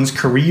someone's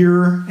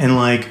career, and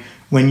like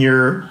when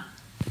you're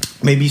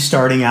maybe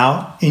starting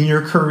out in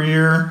your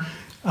career,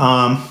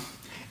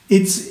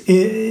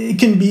 it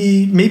can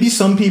be maybe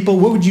some people.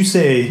 What would you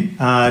say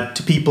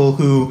to people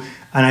who,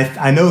 and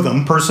I know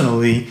them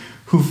personally,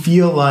 who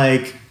feel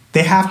like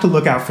they have to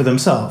look out for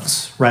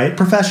themselves, right,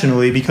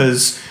 professionally,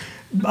 because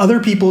other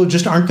people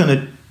just aren't going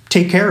to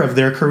take care of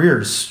their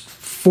careers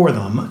for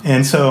them.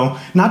 And so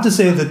not to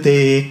say that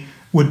they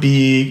would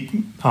be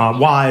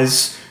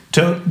wise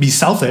to be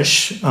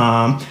selfish,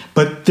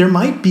 but there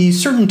might be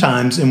certain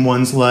times in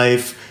one's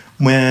life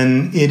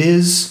when it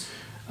is,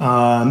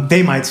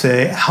 they might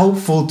say,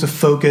 helpful to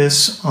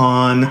focus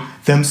on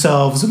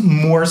themselves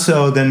more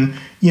so than,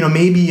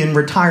 maybe in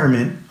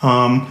retirement,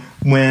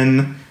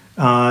 when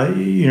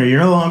you're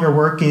no longer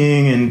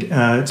working, and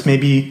it's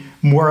maybe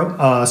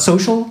more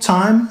social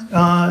time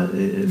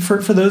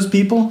for those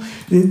people.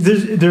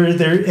 Are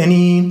there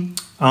any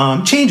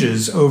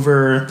changes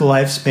over the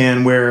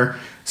lifespan where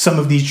some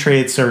of these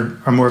traits are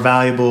more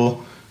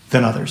valuable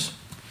than others?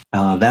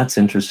 That's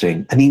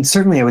interesting. I mean,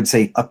 certainly I would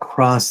say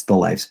across the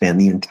lifespan,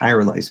 the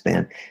entire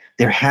lifespan,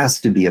 there has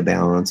to be a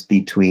balance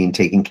between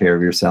taking care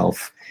of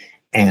yourself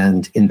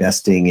and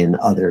investing in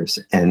others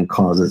and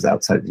causes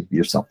outside of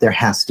yourself. There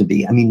has to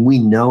be. I mean, we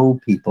know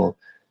people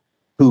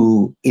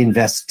who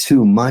invest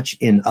too much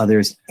in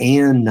others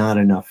and not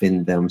enough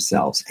in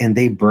themselves, and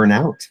they burn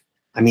out.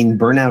 I mean,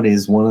 burnout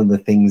is one of the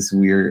things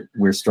we're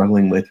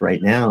struggling with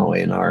right now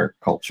in our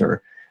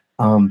culture.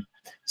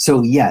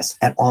 So yes,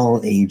 at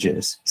all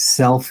ages,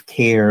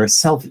 self-care,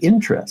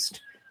 self-interest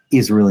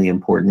is really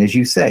important. As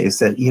you say, is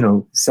that,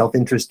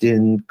 self-interest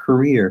in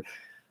career.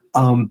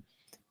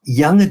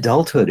 Young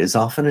adulthood is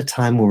often a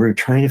time where we're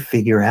trying to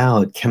figure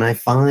out, can I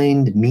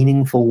find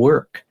meaningful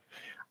work?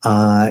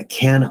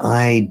 Can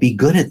I be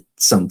good at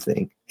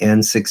something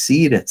and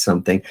succeed at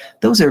something?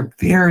 Those are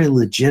very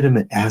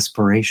legitimate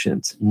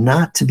aspirations,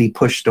 not to be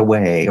pushed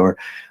away or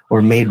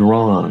made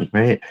wrong,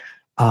 right?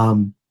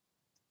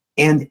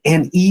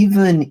 And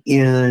even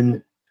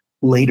in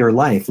later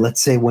life,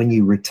 let's say when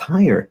you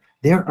retire,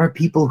 there are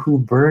people who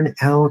burn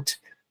out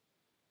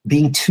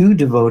being too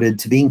devoted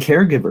to being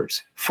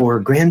caregivers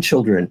for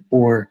grandchildren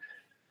or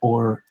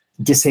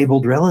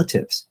disabled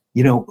relatives.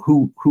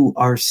 who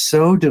are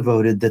so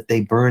devoted that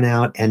they burn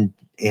out and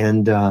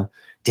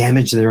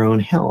damage their own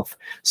health.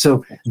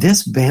 So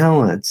this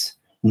balance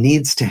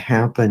needs to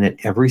happen at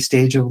every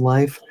stage of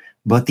life,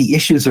 but the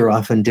issues are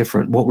often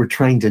different. What we're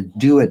trying to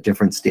do at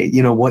different stages,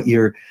 what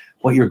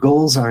your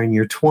goals are in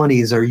your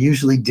 20s are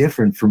usually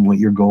different from what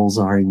your goals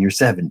are in your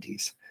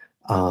 70s,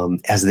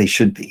 as they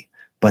should be.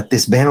 But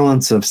this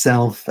balance of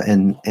self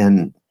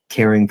and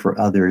caring for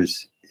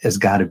others has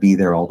got to be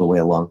there all the way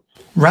along.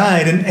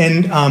 Right.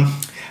 And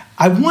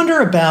I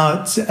wonder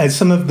about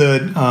some of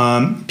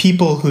the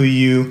people who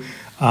you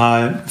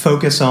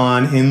focus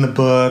on in the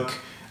book.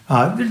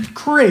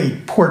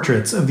 Great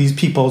portraits of these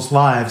people's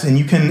lives. And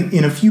you can,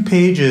 in a few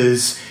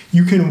pages,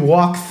 you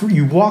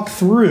walk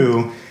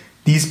through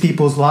these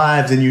people's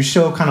lives, and you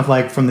show kind of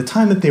like from the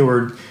time that they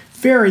were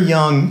very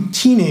young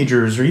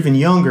teenagers or even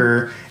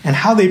younger, and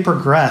how they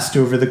progressed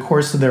over the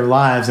course of their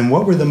lives, and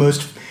what were the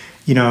most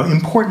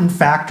important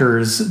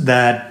factors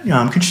that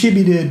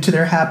contributed to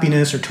their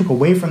happiness or took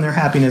away from their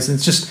happiness.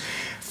 It's just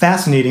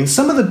fascinating.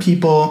 Some of the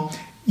people,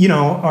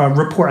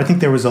 report, I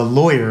think there was a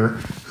lawyer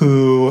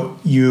who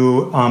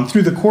you,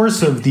 through the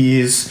course of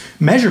these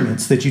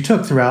measurements that you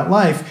took throughout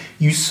life,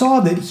 you saw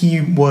that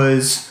he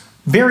was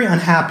very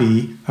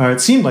unhappy, or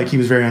it seemed like he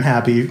was very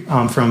unhappy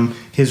from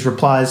his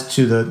replies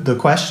to the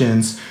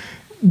questions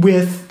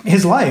with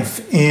his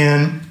life.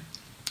 And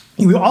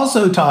we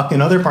also talk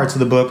in other parts of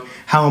the book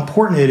how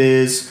important it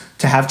is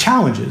to have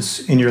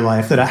challenges in your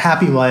life, that a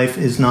happy life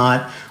is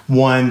not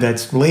one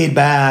that's laid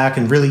back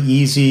and really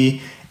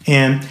easy.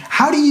 And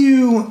how do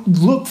you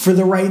look for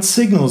the right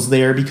signals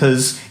there?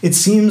 Because it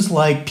seems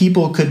like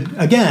people could,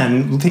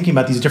 again, thinking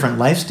about these different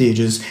life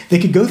stages, they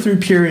could go through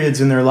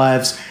periods in their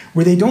lives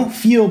where they don't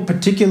feel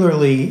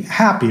particularly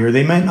happy, or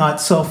they might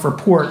not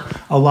self-report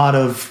a lot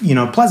of,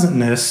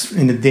 pleasantness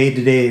in the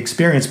day-to-day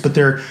experience, but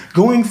they're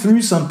going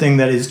through something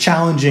that is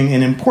challenging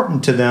and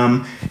important to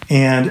them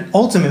and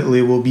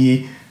ultimately will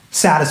be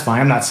satisfying.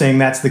 I'm not saying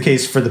that's the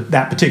case for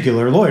that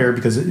particular lawyer,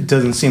 because it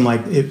doesn't seem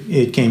like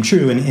it came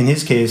true in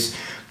his case.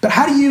 But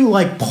how do you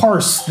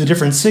parse the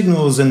different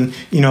signals and,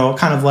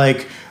 kind of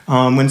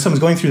when someone's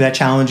going through that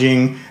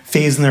challenging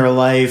phase in their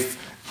life,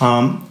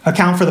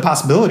 account for the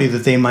possibility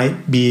that they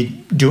might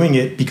be doing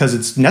it because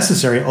it's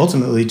necessary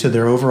ultimately to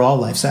their overall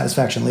life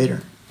satisfaction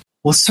later?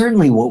 Well,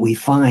 certainly what we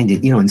find,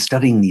 in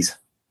studying these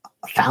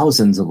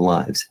thousands of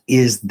lives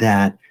is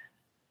that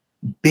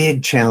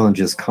big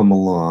challenges come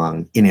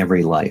along in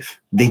every life.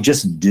 They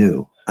just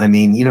do. I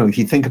mean, if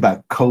you think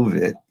about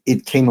COVID,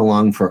 it came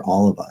along for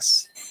all of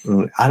us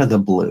out of the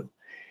blue.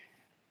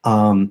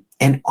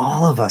 And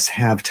all of us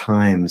have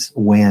times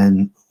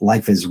when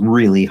life is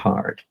really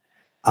hard,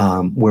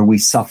 where we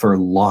suffer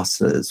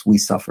losses, we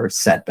suffer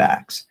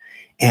setbacks.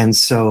 And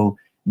so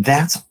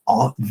that's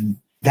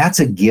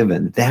a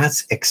given.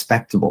 That's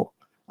expectable.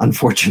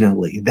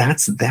 Unfortunately,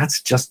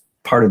 that's just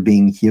part of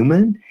being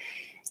human.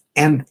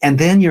 And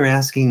then you're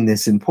asking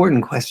this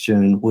important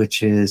question,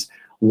 which is,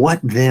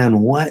 what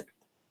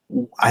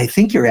I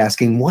think you're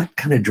asking, what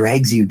kind of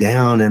drags you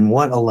down and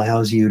what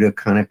allows you to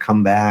kind of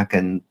come back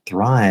and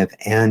thrive?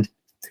 And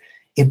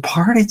in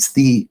part, it's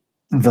the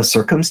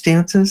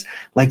circumstances.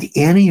 Like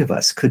any of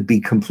us could be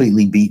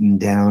completely beaten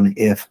down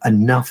if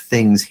enough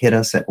things hit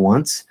us at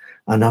once,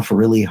 enough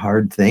really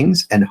hard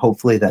things, and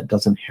hopefully that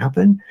doesn't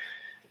happen.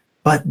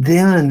 But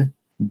then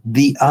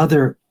the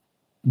other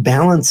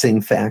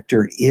balancing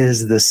factor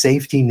is the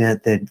safety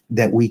net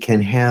that we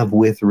can have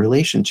with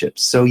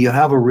relationships. So you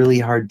have a really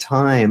hard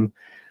time,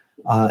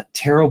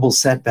 terrible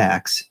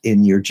setbacks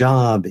in your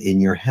job,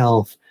 in your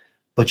health,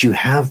 but you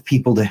have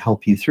people to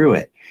help you through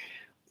it.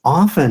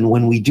 Often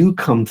when we do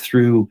come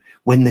through,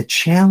 when the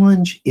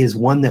challenge is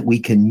one that we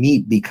can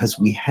meet because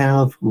we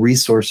have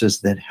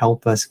resources that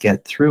help us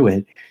get through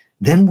it,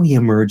 then we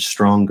emerge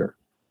stronger.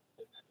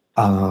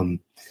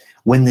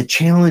 When the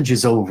challenge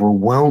is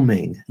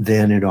overwhelming,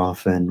 then it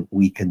often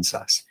weakens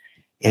us.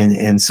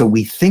 And so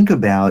we think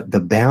about the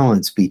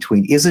balance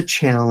between, is a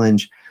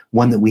challenge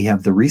one that we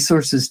have the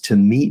resources to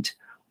meet,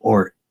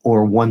 or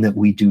one that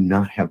we do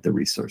not have the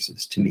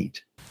resources to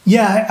meet?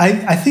 Yeah,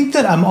 I think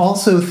that I'm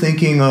also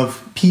thinking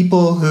of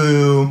people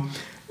who,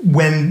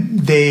 when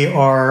they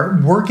are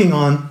working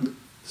on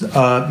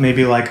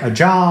maybe like a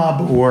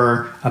job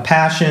or a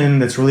passion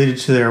that's related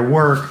to their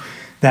work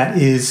that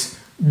is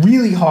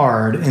really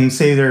hard, and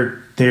say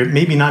they're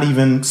maybe not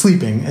even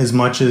sleeping as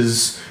much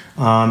as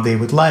they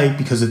would like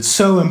because it's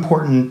so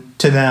important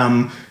to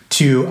them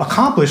to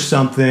accomplish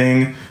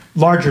something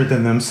larger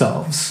than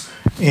themselves.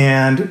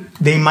 And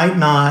they might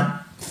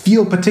not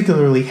feel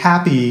particularly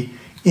happy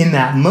in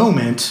that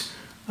moment.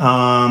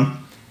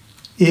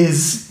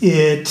 As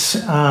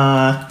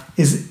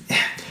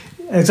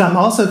I'm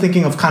also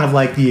thinking of kind of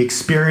like the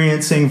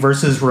experiencing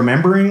versus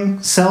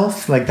remembering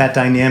self, like that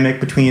dynamic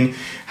between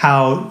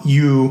how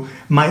you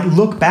might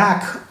look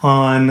back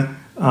on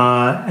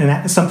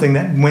something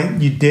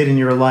that you did in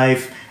your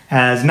life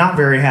as not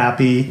very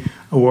happy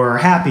or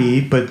happy,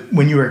 but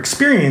when you were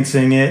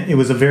experiencing it, it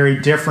was a very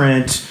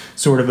different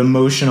sort of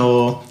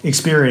emotional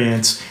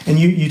experience. And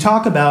you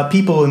talk about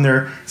people in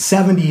their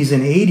 70s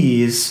and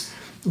 80s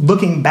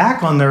looking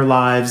back on their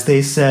lives.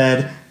 They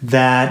said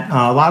that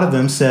a lot of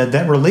them said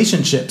that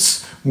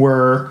relationships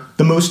were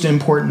the most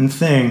important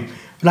thing.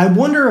 But I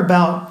wonder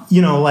about,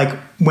 like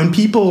when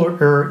people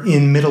are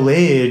in middle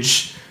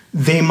age,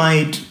 they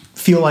might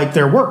feel like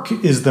their work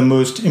is the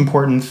most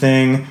important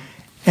thing.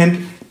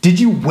 And did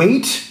you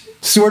wait,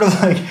 sort of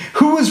like,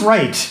 who was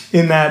right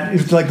in that?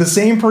 If like the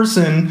same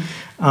person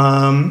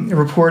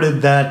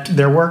reported that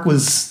their work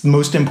was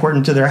most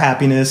important to their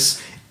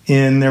happiness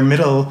in their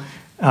middle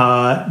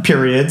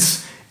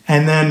periods,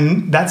 and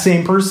then that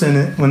same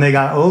person, when they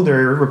got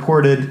older,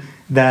 reported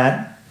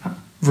that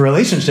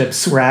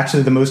relationships were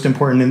actually the most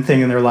important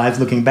thing in their lives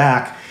looking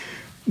back.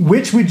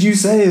 Which would you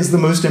say is the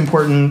most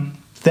important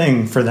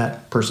thing for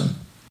that person?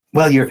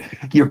 Well,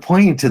 you're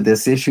pointing to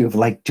this issue of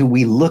like, do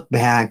we look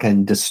back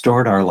and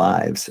distort our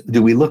lives?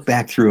 Do we look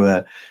back through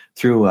a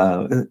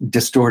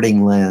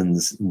distorting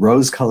lens,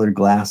 rose-colored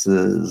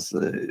glasses,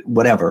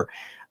 whatever,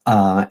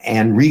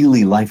 and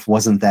really life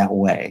wasn't that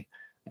way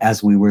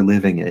as we were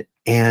living it?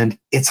 And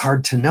it's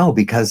hard to know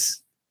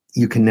because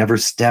you can never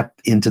step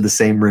into the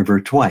same river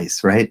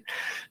twice, right?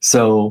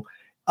 So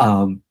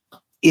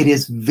it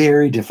is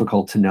very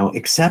difficult to know,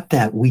 except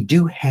that we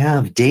do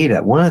have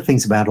data. One of the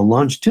things about a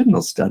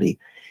longitudinal study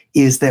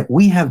is that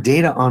we have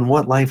data on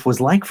what life was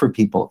like for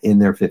people in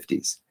their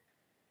 50s.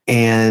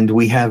 And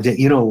we have,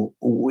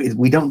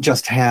 we don't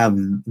just have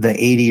the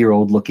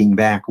 80-year-old looking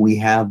back, we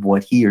have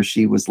what he or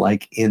she was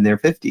like in their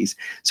 50s.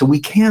 So we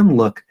can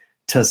look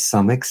to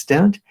some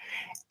extent.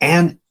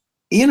 And,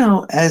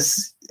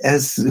 as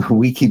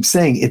we keep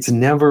saying, it's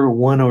never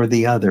one or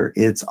the other.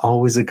 It's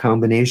always a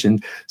combination.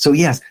 So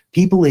yes,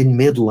 people in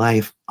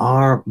midlife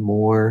are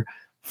more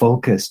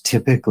focused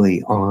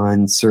typically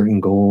on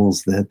certain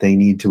goals that they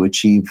need to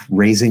achieve,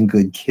 raising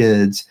good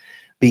kids,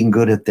 being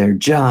good at their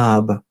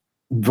job,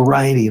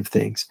 variety of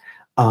things.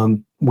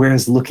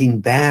 Whereas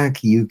looking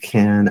back, you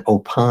can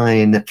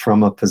opine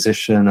from a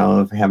position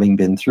of having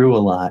been through a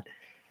lot.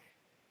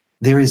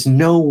 There is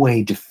no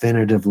way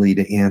definitively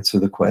to answer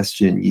the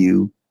question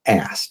you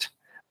asked.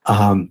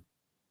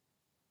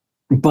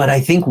 But I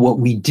think what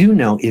we do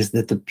know is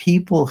that the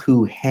people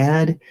who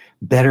had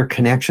better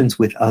connections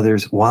with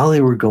others while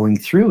they were going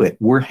through it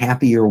were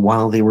happier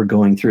while they were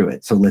going through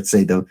it. So let's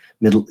say the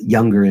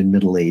younger and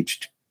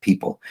middle-aged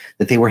people,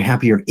 that they were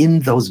happier in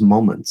those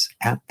moments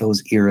at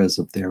those eras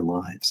of their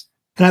lives.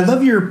 And I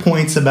love your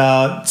points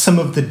about some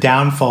of the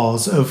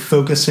downfalls of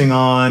focusing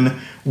on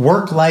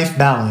work-life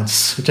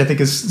balance, which I think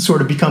has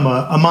sort of become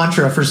a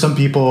mantra for some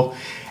people.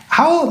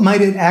 How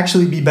might it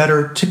actually be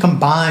better to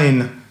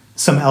combine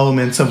some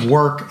elements of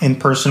work and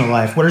personal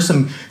life? What are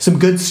some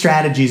good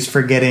strategies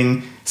for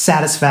getting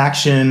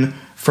satisfaction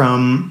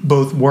from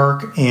both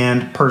work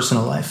and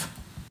personal life?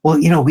 Well,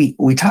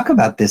 we talk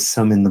about this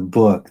some in the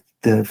book.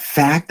 The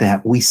fact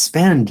that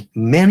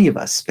many of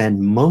us spend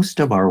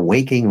most of our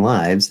waking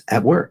lives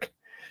at work.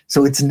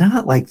 So it's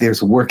not like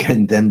there's work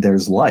and then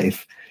there's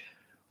life.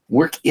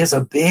 Work is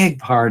a big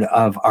part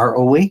of our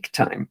awake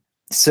time.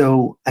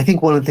 So I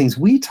think one of the things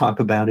we talk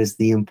about is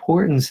the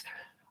importance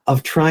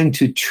of trying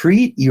to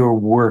treat your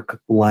work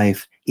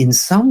life in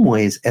some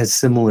ways as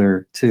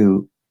similar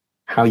to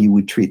how you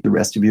would treat the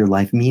rest of your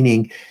life,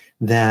 meaning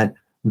that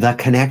the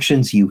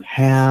connections you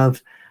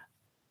have,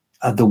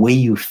 the way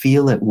you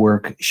feel at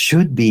work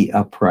should be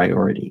a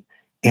priority.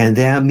 And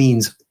that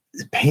means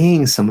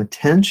paying some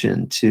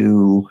attention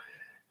to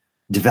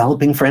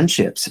developing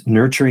friendships,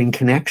 nurturing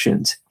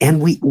connections.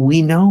 And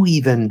we know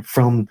even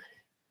from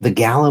the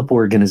Gallup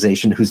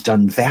organization, who's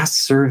done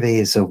vast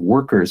surveys of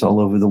workers all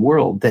over the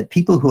world, that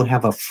people who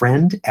have a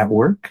friend at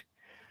work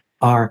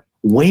are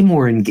way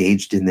more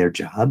engaged in their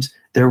jobs.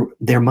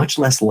 They're much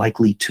less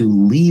likely to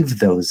leave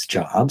those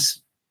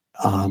jobs.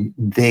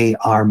 They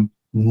are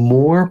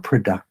more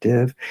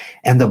productive,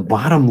 and the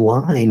bottom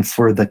line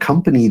for the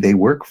company they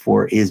work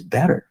for is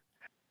better.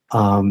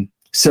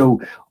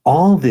 So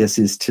all this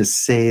is to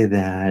say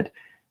that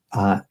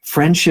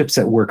friendships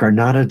at work are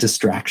not a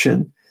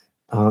distraction.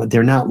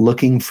 They're not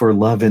looking for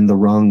love in the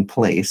wrong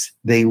place.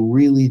 They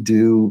really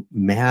do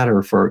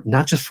matter for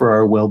not just for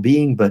our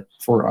well-being, but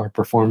for our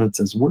performance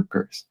as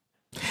workers.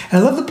 And I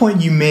love the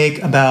point you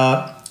make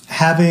about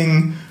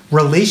having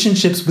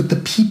relationships with the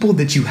people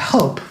that you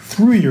help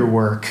through your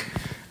work.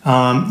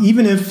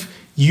 Even if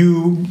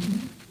you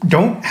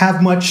don't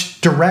have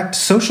much direct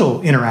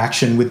social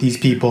interaction with these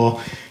people,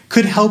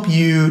 could help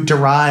you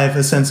derive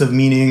a sense of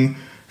meaning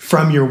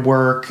from your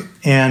work.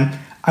 And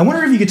I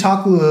wonder if you could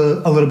talk a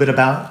little bit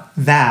about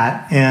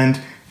that. And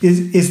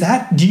is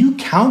that, do you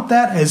count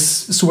that as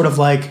sort of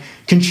like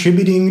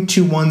contributing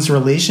to one's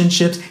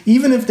relationships,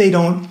 even if they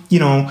don't,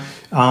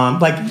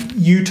 like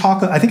you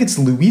talk, I think it's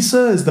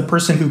Louisa is the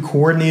person who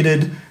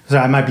coordinated, so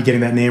I might be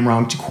getting that name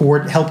wrong,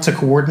 help to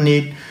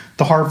coordinate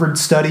the Harvard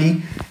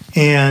study.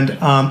 And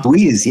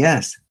Louise,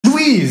 yes.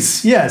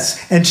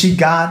 And she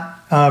got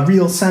a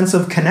real sense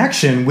of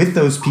connection with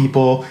those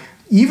people,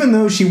 even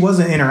though she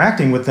wasn't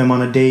interacting with them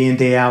on a day in,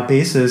 day out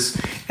basis.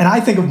 And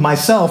I think of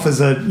myself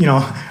as a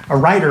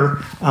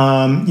writer,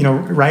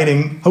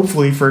 writing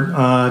hopefully for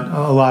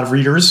a lot of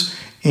readers.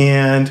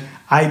 And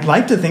I'd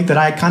like to think that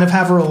I kind of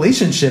have a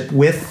relationship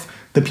with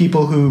the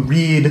people who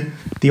read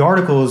the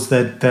articles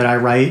that I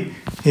write.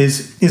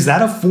 Is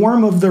that a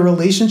form of the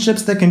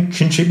relationships that can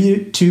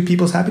contribute to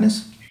people's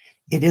happiness?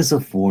 It is a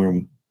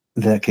form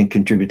that can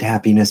contribute to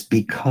happiness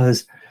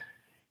because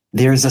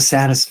there's a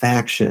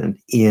satisfaction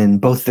in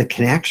both the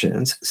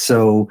connections.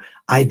 So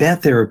I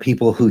bet there are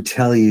people who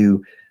tell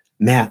you,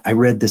 Matt, I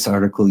read this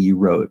article you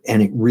wrote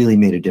and it really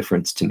made a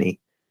difference to me.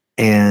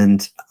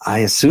 And I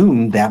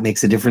assume that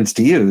makes a difference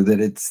to you, that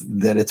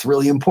it's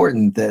really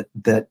important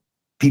that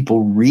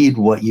people read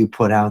what you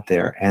put out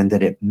there and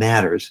that it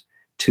matters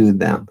to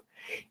them.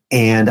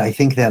 And I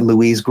think that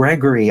Louise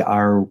Gregory,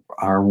 our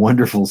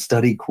wonderful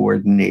study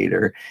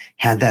coordinator,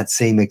 had that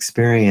same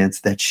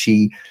experience, that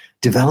she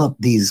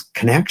developed these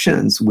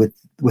connections with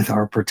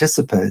our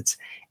participants,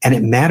 and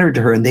it mattered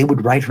to her. And they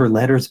would write her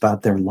letters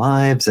about their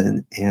lives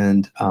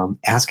and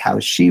ask how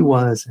she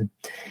was. And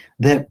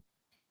that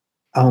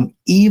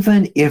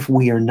even if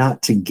we are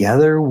not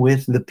together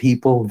with the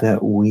people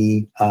that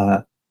we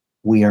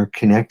are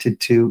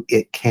connected to,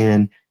 it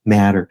can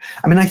matter.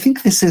 I mean, I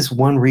think this is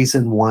one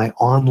reason why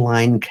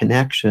online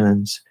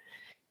connections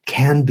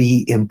can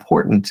be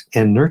important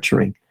and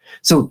nurturing.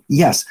 So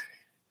yes,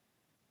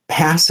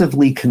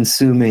 passively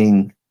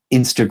consuming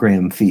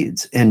Instagram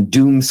feeds and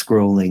doom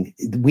scrolling,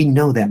 we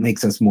know that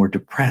makes us more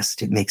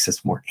depressed. It makes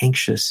us more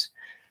anxious.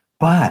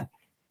 But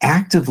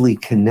actively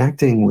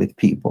connecting with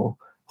people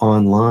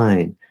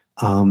online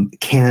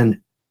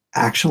can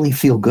actually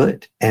feel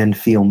good and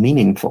feel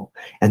meaningful.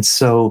 And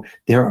so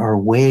there are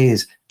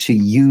ways to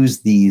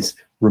use these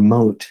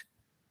remote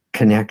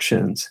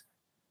connections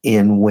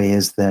in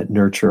ways that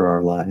nurture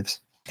our lives.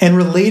 And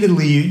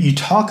relatedly, you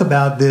talk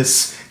about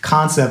this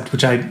concept,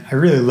 which I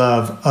really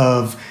love,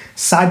 of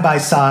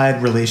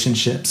side-by-side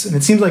relationships. And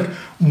it seems like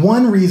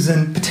one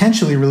reason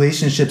potentially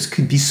relationships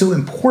could be so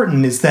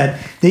important is that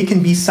they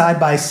can be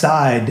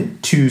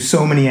side-by-side to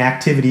so many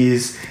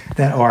activities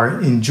that are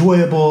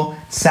enjoyable,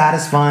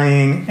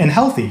 satisfying, and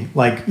healthy.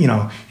 Like, you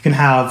can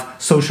have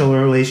social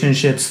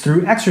relationships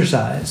through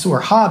exercise or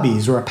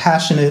hobbies or a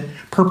passionate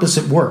purpose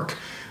at work.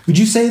 Would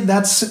you say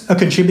that's a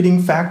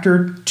contributing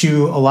factor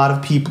to a lot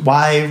of people,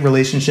 why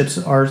relationships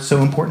are so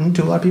important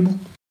to a lot of people?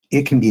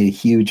 It can be a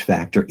huge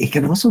factor. It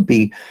can also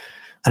be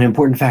an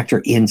important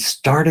factor in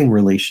starting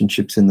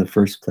relationships in the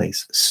first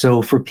place.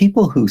 So for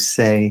people who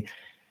say,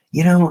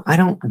 I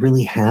don't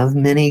really have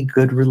many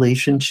good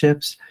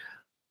relationships,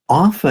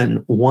 often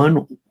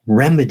one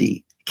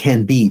remedy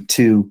can be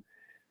to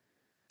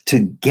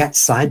get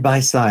side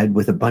by side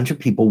with a bunch of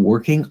people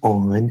working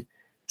on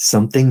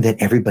something that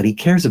everybody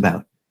cares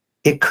about.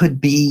 It could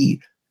be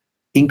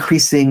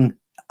increasing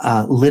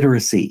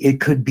literacy.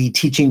 It could be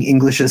teaching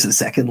English as a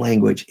second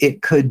language.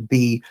 It could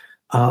be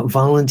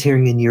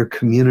volunteering in your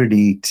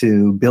community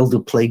to build a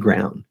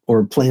playground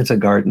or plant a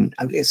garden.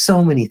 I mean, there's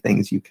so many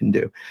things you can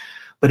do.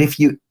 But if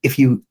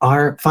you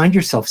find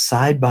yourself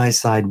side by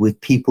side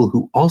with people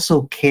who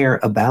also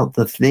care about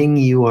the thing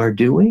you are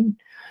doing,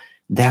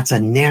 that's a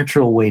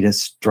natural way to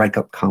strike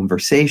up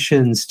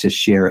conversations, to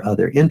share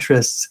other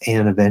interests,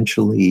 and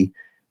eventually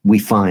we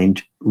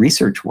find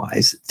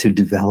research-wise to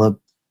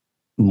develop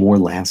more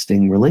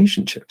lasting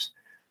relationships.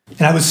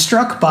 And I was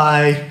struck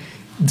by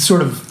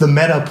sort of the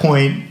meta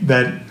point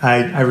that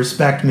I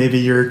respect maybe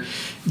your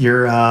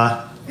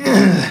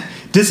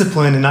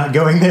discipline and not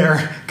going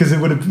there, because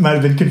might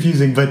have been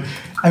confusing. But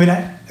I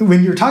mean,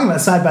 when you're talking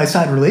about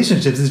side-by-side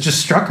relationships, it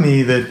just struck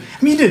me that,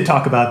 you did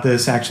talk about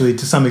this actually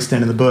to some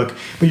extent in the book,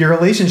 but your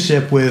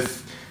relationship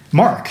with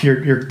Mark,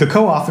 you're the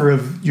co-author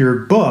of your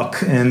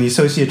book and the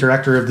associate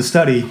director of the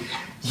study.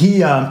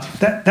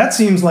 That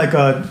seems like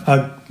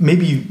a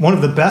maybe one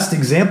of the best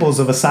examples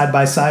of a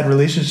side-by-side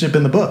relationship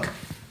in the book.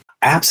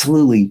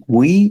 Absolutely.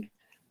 We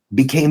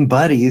became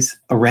buddies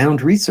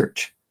around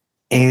research.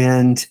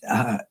 And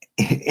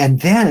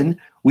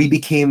then we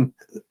became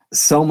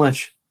so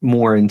much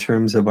more in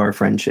terms of our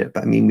friendship.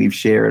 I mean, we've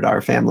shared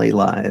our family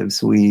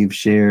lives. We've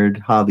shared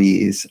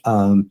hobbies.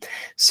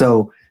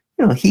 So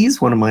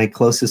he's one of my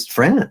closest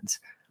friends.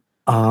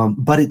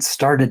 But it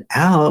started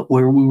out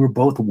where we were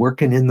both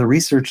working in the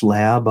research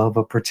lab of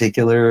a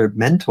particular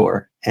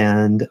mentor.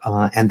 And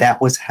that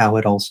was how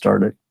it all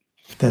started.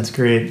 That's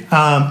great.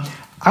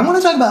 I want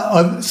to talk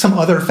about some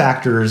other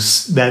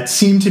factors that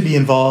seem to be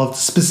involved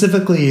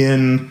specifically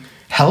in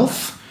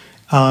health.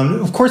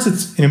 Of course,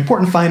 it's an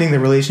important finding that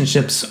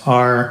relationships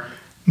are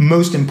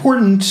most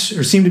important,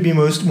 or seem to be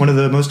one of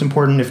the most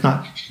important, if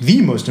not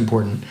the most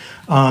important.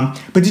 But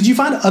did you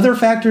find other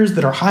factors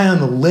that are high on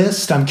the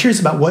list? I'm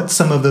curious about what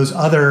some of those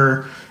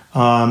other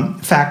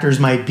factors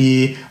might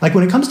be. Like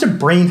when it comes to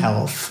brain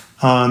health,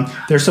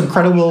 there's some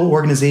credible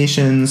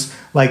organizations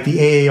like the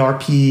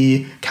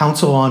AARP,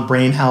 Council on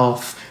Brain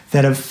Health,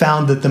 that have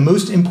found that the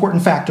most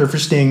important factor for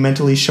staying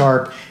mentally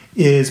sharp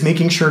is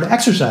making sure to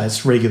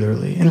exercise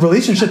regularly. And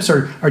relationships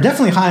are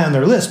definitely high on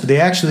their list, but they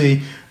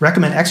actually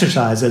recommend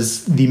exercise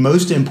as the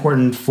most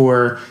important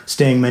for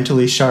staying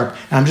mentally sharp.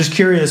 And I'm just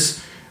curious,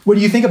 what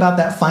do you think about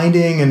that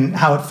finding and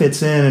how it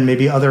fits in and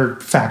maybe other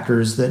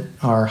factors that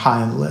are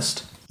high on the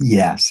list?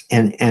 Yes.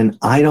 And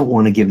I don't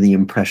want to give the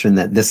impression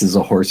that this is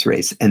a horse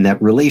race and that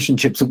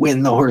relationships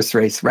win the horse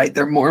race, right?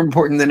 They're more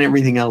important than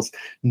everything else.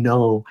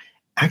 No,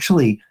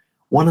 actually,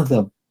 one of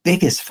the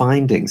biggest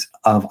findings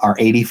of our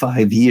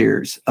 85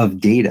 years of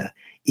data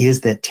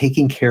is that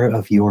taking care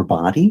of your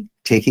body,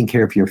 taking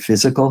care of your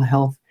physical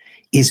health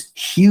is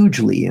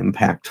hugely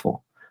impactful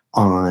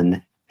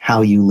on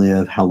how you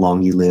live, how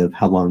long you live,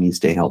 how long you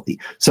stay healthy.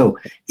 So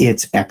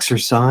it's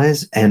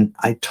exercise, and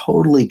I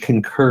totally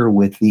concur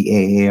with the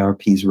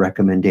AARP's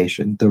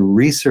recommendation. The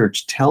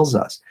research tells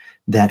us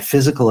that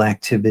physical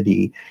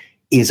activity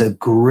is a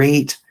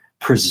great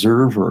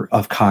preserver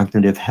of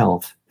cognitive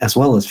health as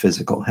well as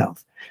physical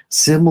health.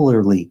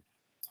 Similarly,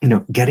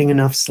 getting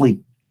enough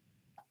sleep,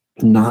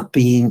 not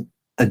being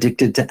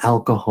addicted to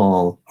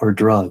alcohol or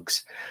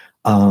drugs,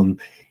 having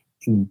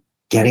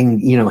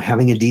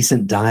a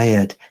decent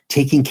diet,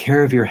 taking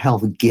care of your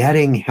health,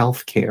 getting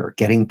health care,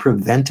 getting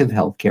preventive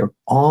health care,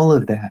 all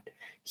of that,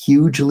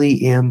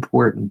 hugely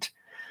important.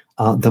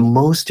 Probably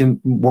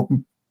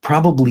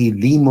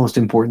the most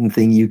important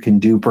thing you can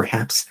do,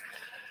 perhaps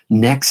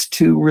next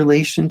to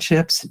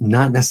relationships,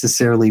 not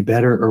necessarily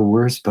better or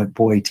worse, but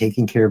boy,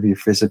 taking care of your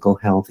physical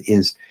health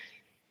is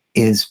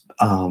as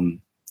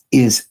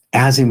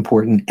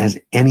important as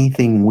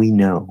anything we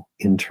know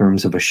in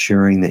terms of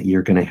assuring that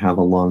you're going to have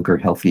a longer,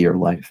 healthier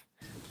life.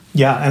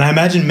 Yeah, and I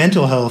imagine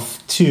mental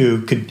health,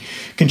 too, could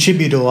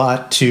contribute a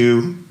lot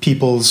to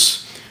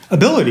people's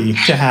ability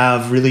to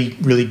have really,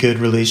 really good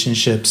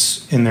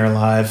relationships in their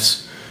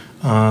lives.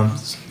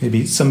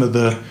 Maybe some of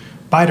the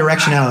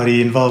bidirectionality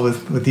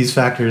involved with these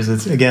factors. It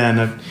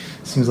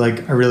seems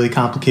like a really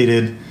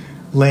complicated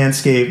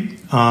landscape.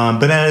 But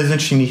that is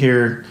interesting to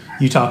hear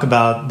you talk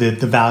about the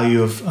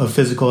value of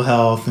physical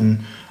health.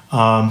 And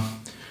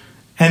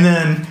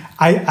then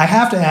I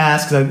have to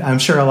ask, 'cause I'm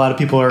sure a lot of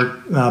people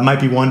might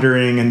be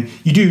wondering, and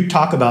you do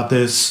talk about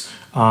this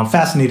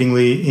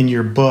fascinatingly in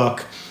your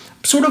book,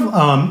 sort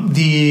of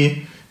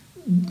the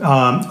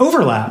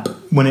overlap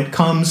when it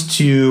comes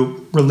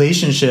to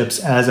relationships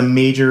as a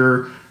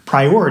major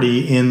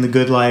priority in the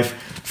good life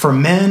for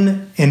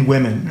men and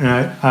women.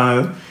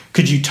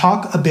 Could you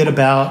talk a bit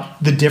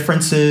about the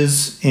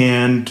differences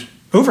and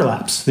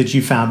overlaps that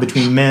you found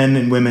between men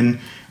and women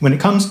when it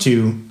comes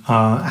to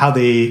how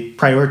they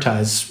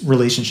prioritize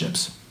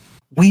relationships?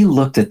 We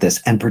looked at this,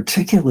 and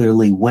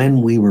particularly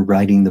when we were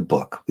writing the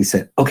book, we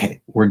said,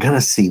 okay, we're going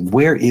to see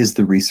where is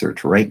the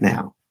research right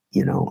now,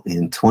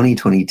 in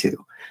 2022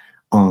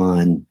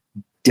 on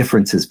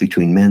differences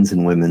between men's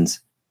and women's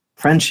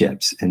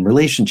friendships and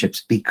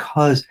relationships,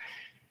 because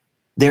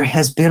there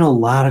has been a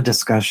lot of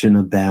discussion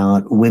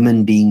about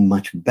women being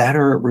much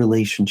better at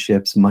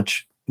relationships,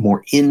 much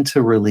more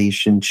into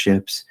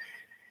relationships,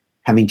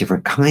 having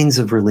different kinds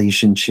of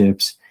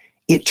relationships.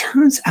 It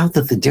turns out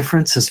that the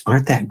differences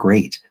aren't that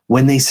great.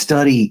 When they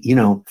study,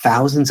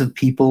 thousands of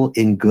people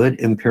in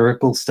good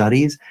empirical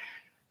studies,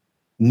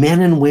 men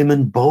and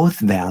women both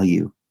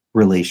value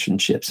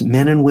relationships.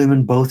 Men and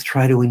women both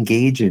try to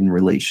engage in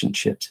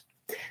relationships.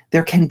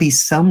 There can be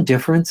some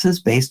differences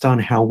based on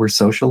how we're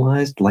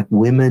socialized, like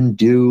women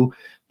do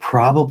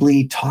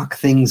probably talk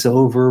things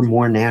over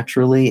more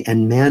naturally,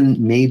 and men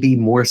maybe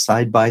more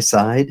side by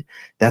side.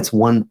 That's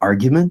one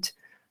argument.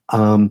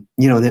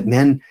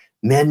 That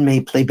men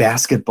may play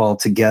basketball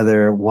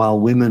together while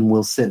women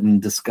will sit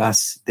and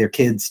discuss their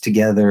kids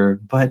together.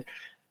 But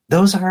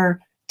those are,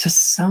 to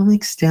some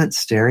extent,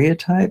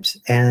 stereotypes,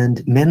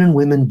 and men and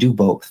women do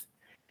both.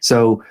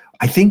 So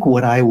I think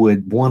what I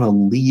would want to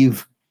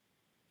leave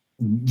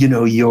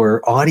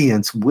your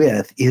audience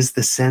with is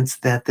the sense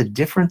that the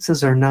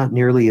differences are not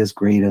nearly as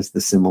great as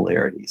the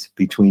similarities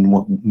between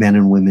what men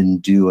and women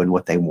do and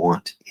what they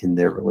want in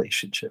their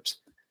relationships.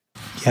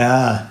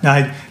 Yeah,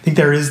 I think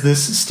there is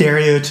this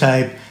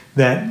stereotype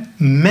that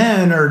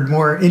men are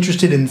more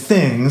interested in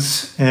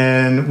things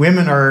and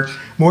women are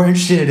more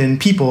interested in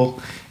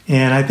people.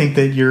 And I think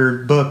that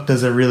your book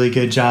does a really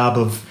good job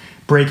of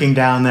breaking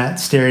down that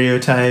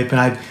stereotype.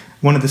 And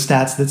one of the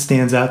stats that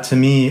stands out to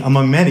me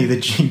among many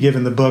that you give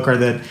in the book are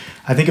that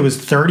I think it was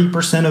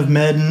 30% of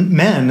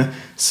men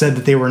said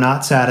that they were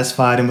not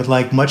satisfied and would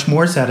like much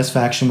more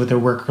satisfaction with their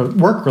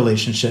work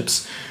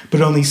relationships.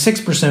 But only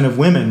 6% of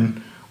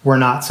women were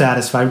not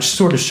satisfied, which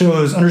sort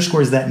of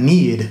underscores that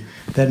need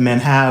that men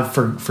have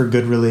for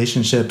good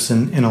relationships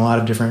in a lot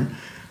of different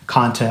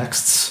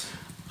contexts.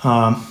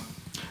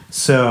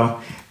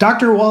 So,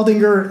 Dr.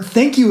 Waldinger,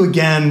 thank you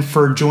again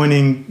for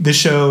joining the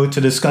show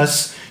to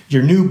discuss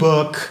your new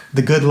book,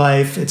 The Good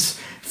Life. It's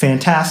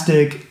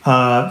fantastic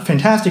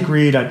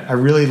read. I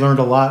really learned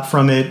a lot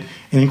from it.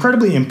 An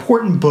incredibly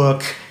important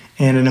book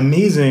and an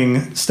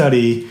amazing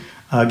study,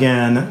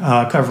 again,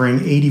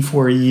 covering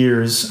 84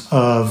 years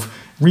of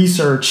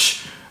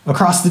research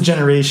across the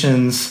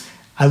generations.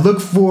 I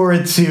look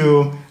forward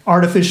to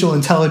artificial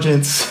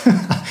intelligence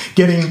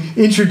getting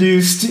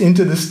introduced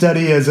into the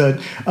study as a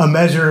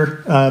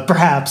measure,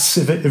 perhaps,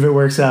 if it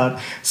works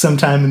out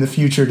sometime in the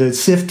future, to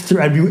sift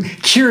through. I'd be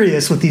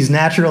curious what these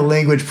natural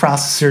language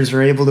processors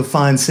are able to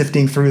find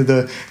sifting through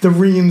the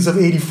reams of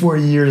 84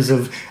 years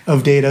of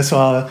data.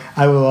 So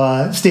I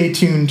will stay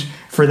tuned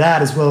for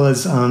that, as well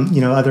as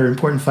other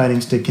important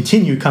findings to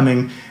continue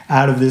coming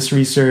out of this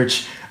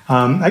research.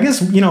 I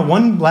guess,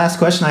 one last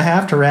question I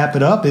have to wrap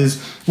it up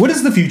is, what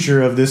is the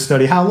future of this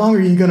study? How long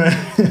are you going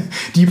to,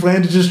 do you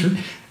plan to just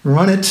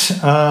run it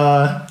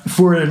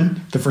for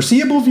the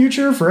foreseeable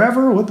future,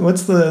 forever?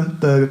 What's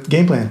the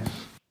game plan?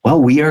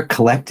 Well, we are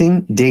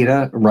collecting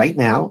data right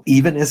now,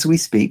 even as we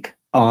speak,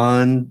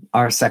 on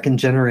our second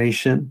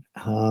generation.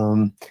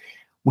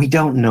 We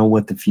don't know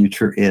what the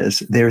future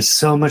is. There's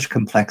so much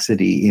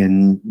complexity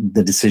in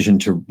the decision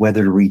to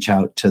whether to reach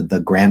out to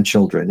the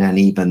grandchildren and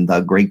even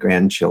the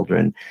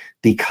great-grandchildren,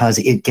 because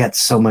it gets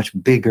so much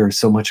bigger,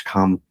 so much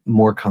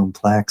more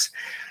complex.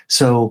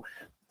 So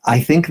I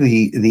think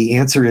the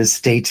answer is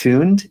stay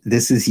tuned.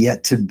 This is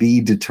yet to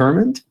be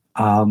determined.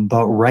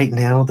 But right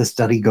now the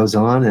study goes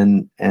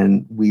on,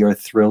 and we are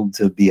thrilled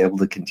to be able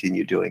to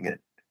continue doing it.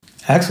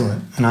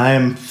 Excellent. And I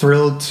am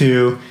thrilled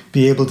to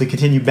be able to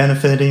continue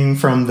benefiting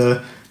from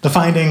the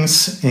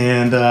findings,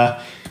 and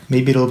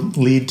maybe it'll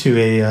lead to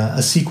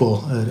a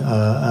sequel,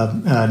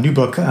 a new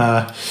book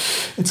at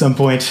some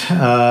point,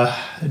 a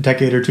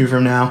decade or two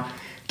from now.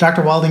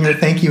 Dr. Waldinger,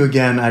 thank you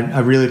again. I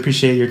really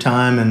appreciate your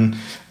time, and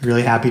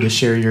really happy to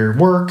share your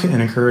work,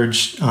 and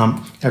encourage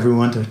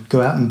everyone to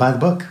go out and buy the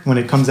book when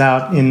it comes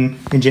out in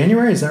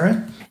January. Is that right?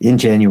 In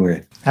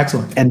January.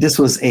 Excellent. And this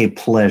was a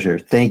pleasure.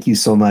 Thank you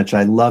so much.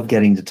 I love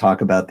getting to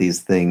talk about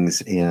these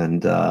things,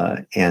 and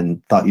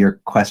thought your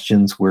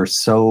questions were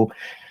so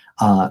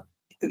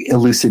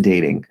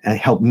elucidating and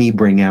helped me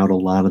bring out a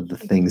lot of the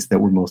things that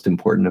were most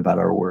important about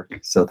our work.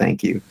 So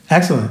thank you.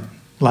 Excellent.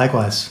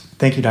 Likewise.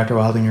 Thank you, Dr.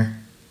 Waldinger.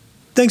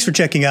 Thanks for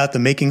checking out the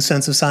Making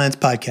Sense of Science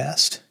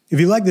podcast. If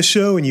you like the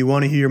show and you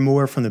want to hear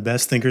more from the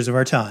best thinkers of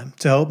our time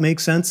to help make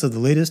sense of the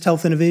latest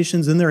health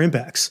innovations and their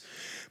impacts,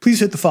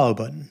 please hit the follow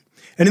button.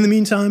 And in the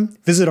meantime,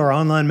 visit our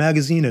online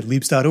magazine at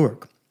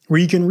leaps.org, where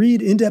you can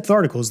read in-depth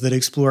articles that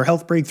explore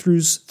health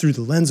breakthroughs through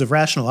the lens of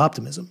rational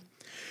optimism.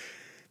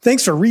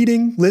 Thanks for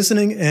reading,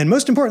 listening, and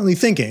most importantly,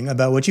 thinking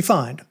about what you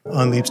find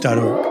on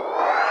leaps.org.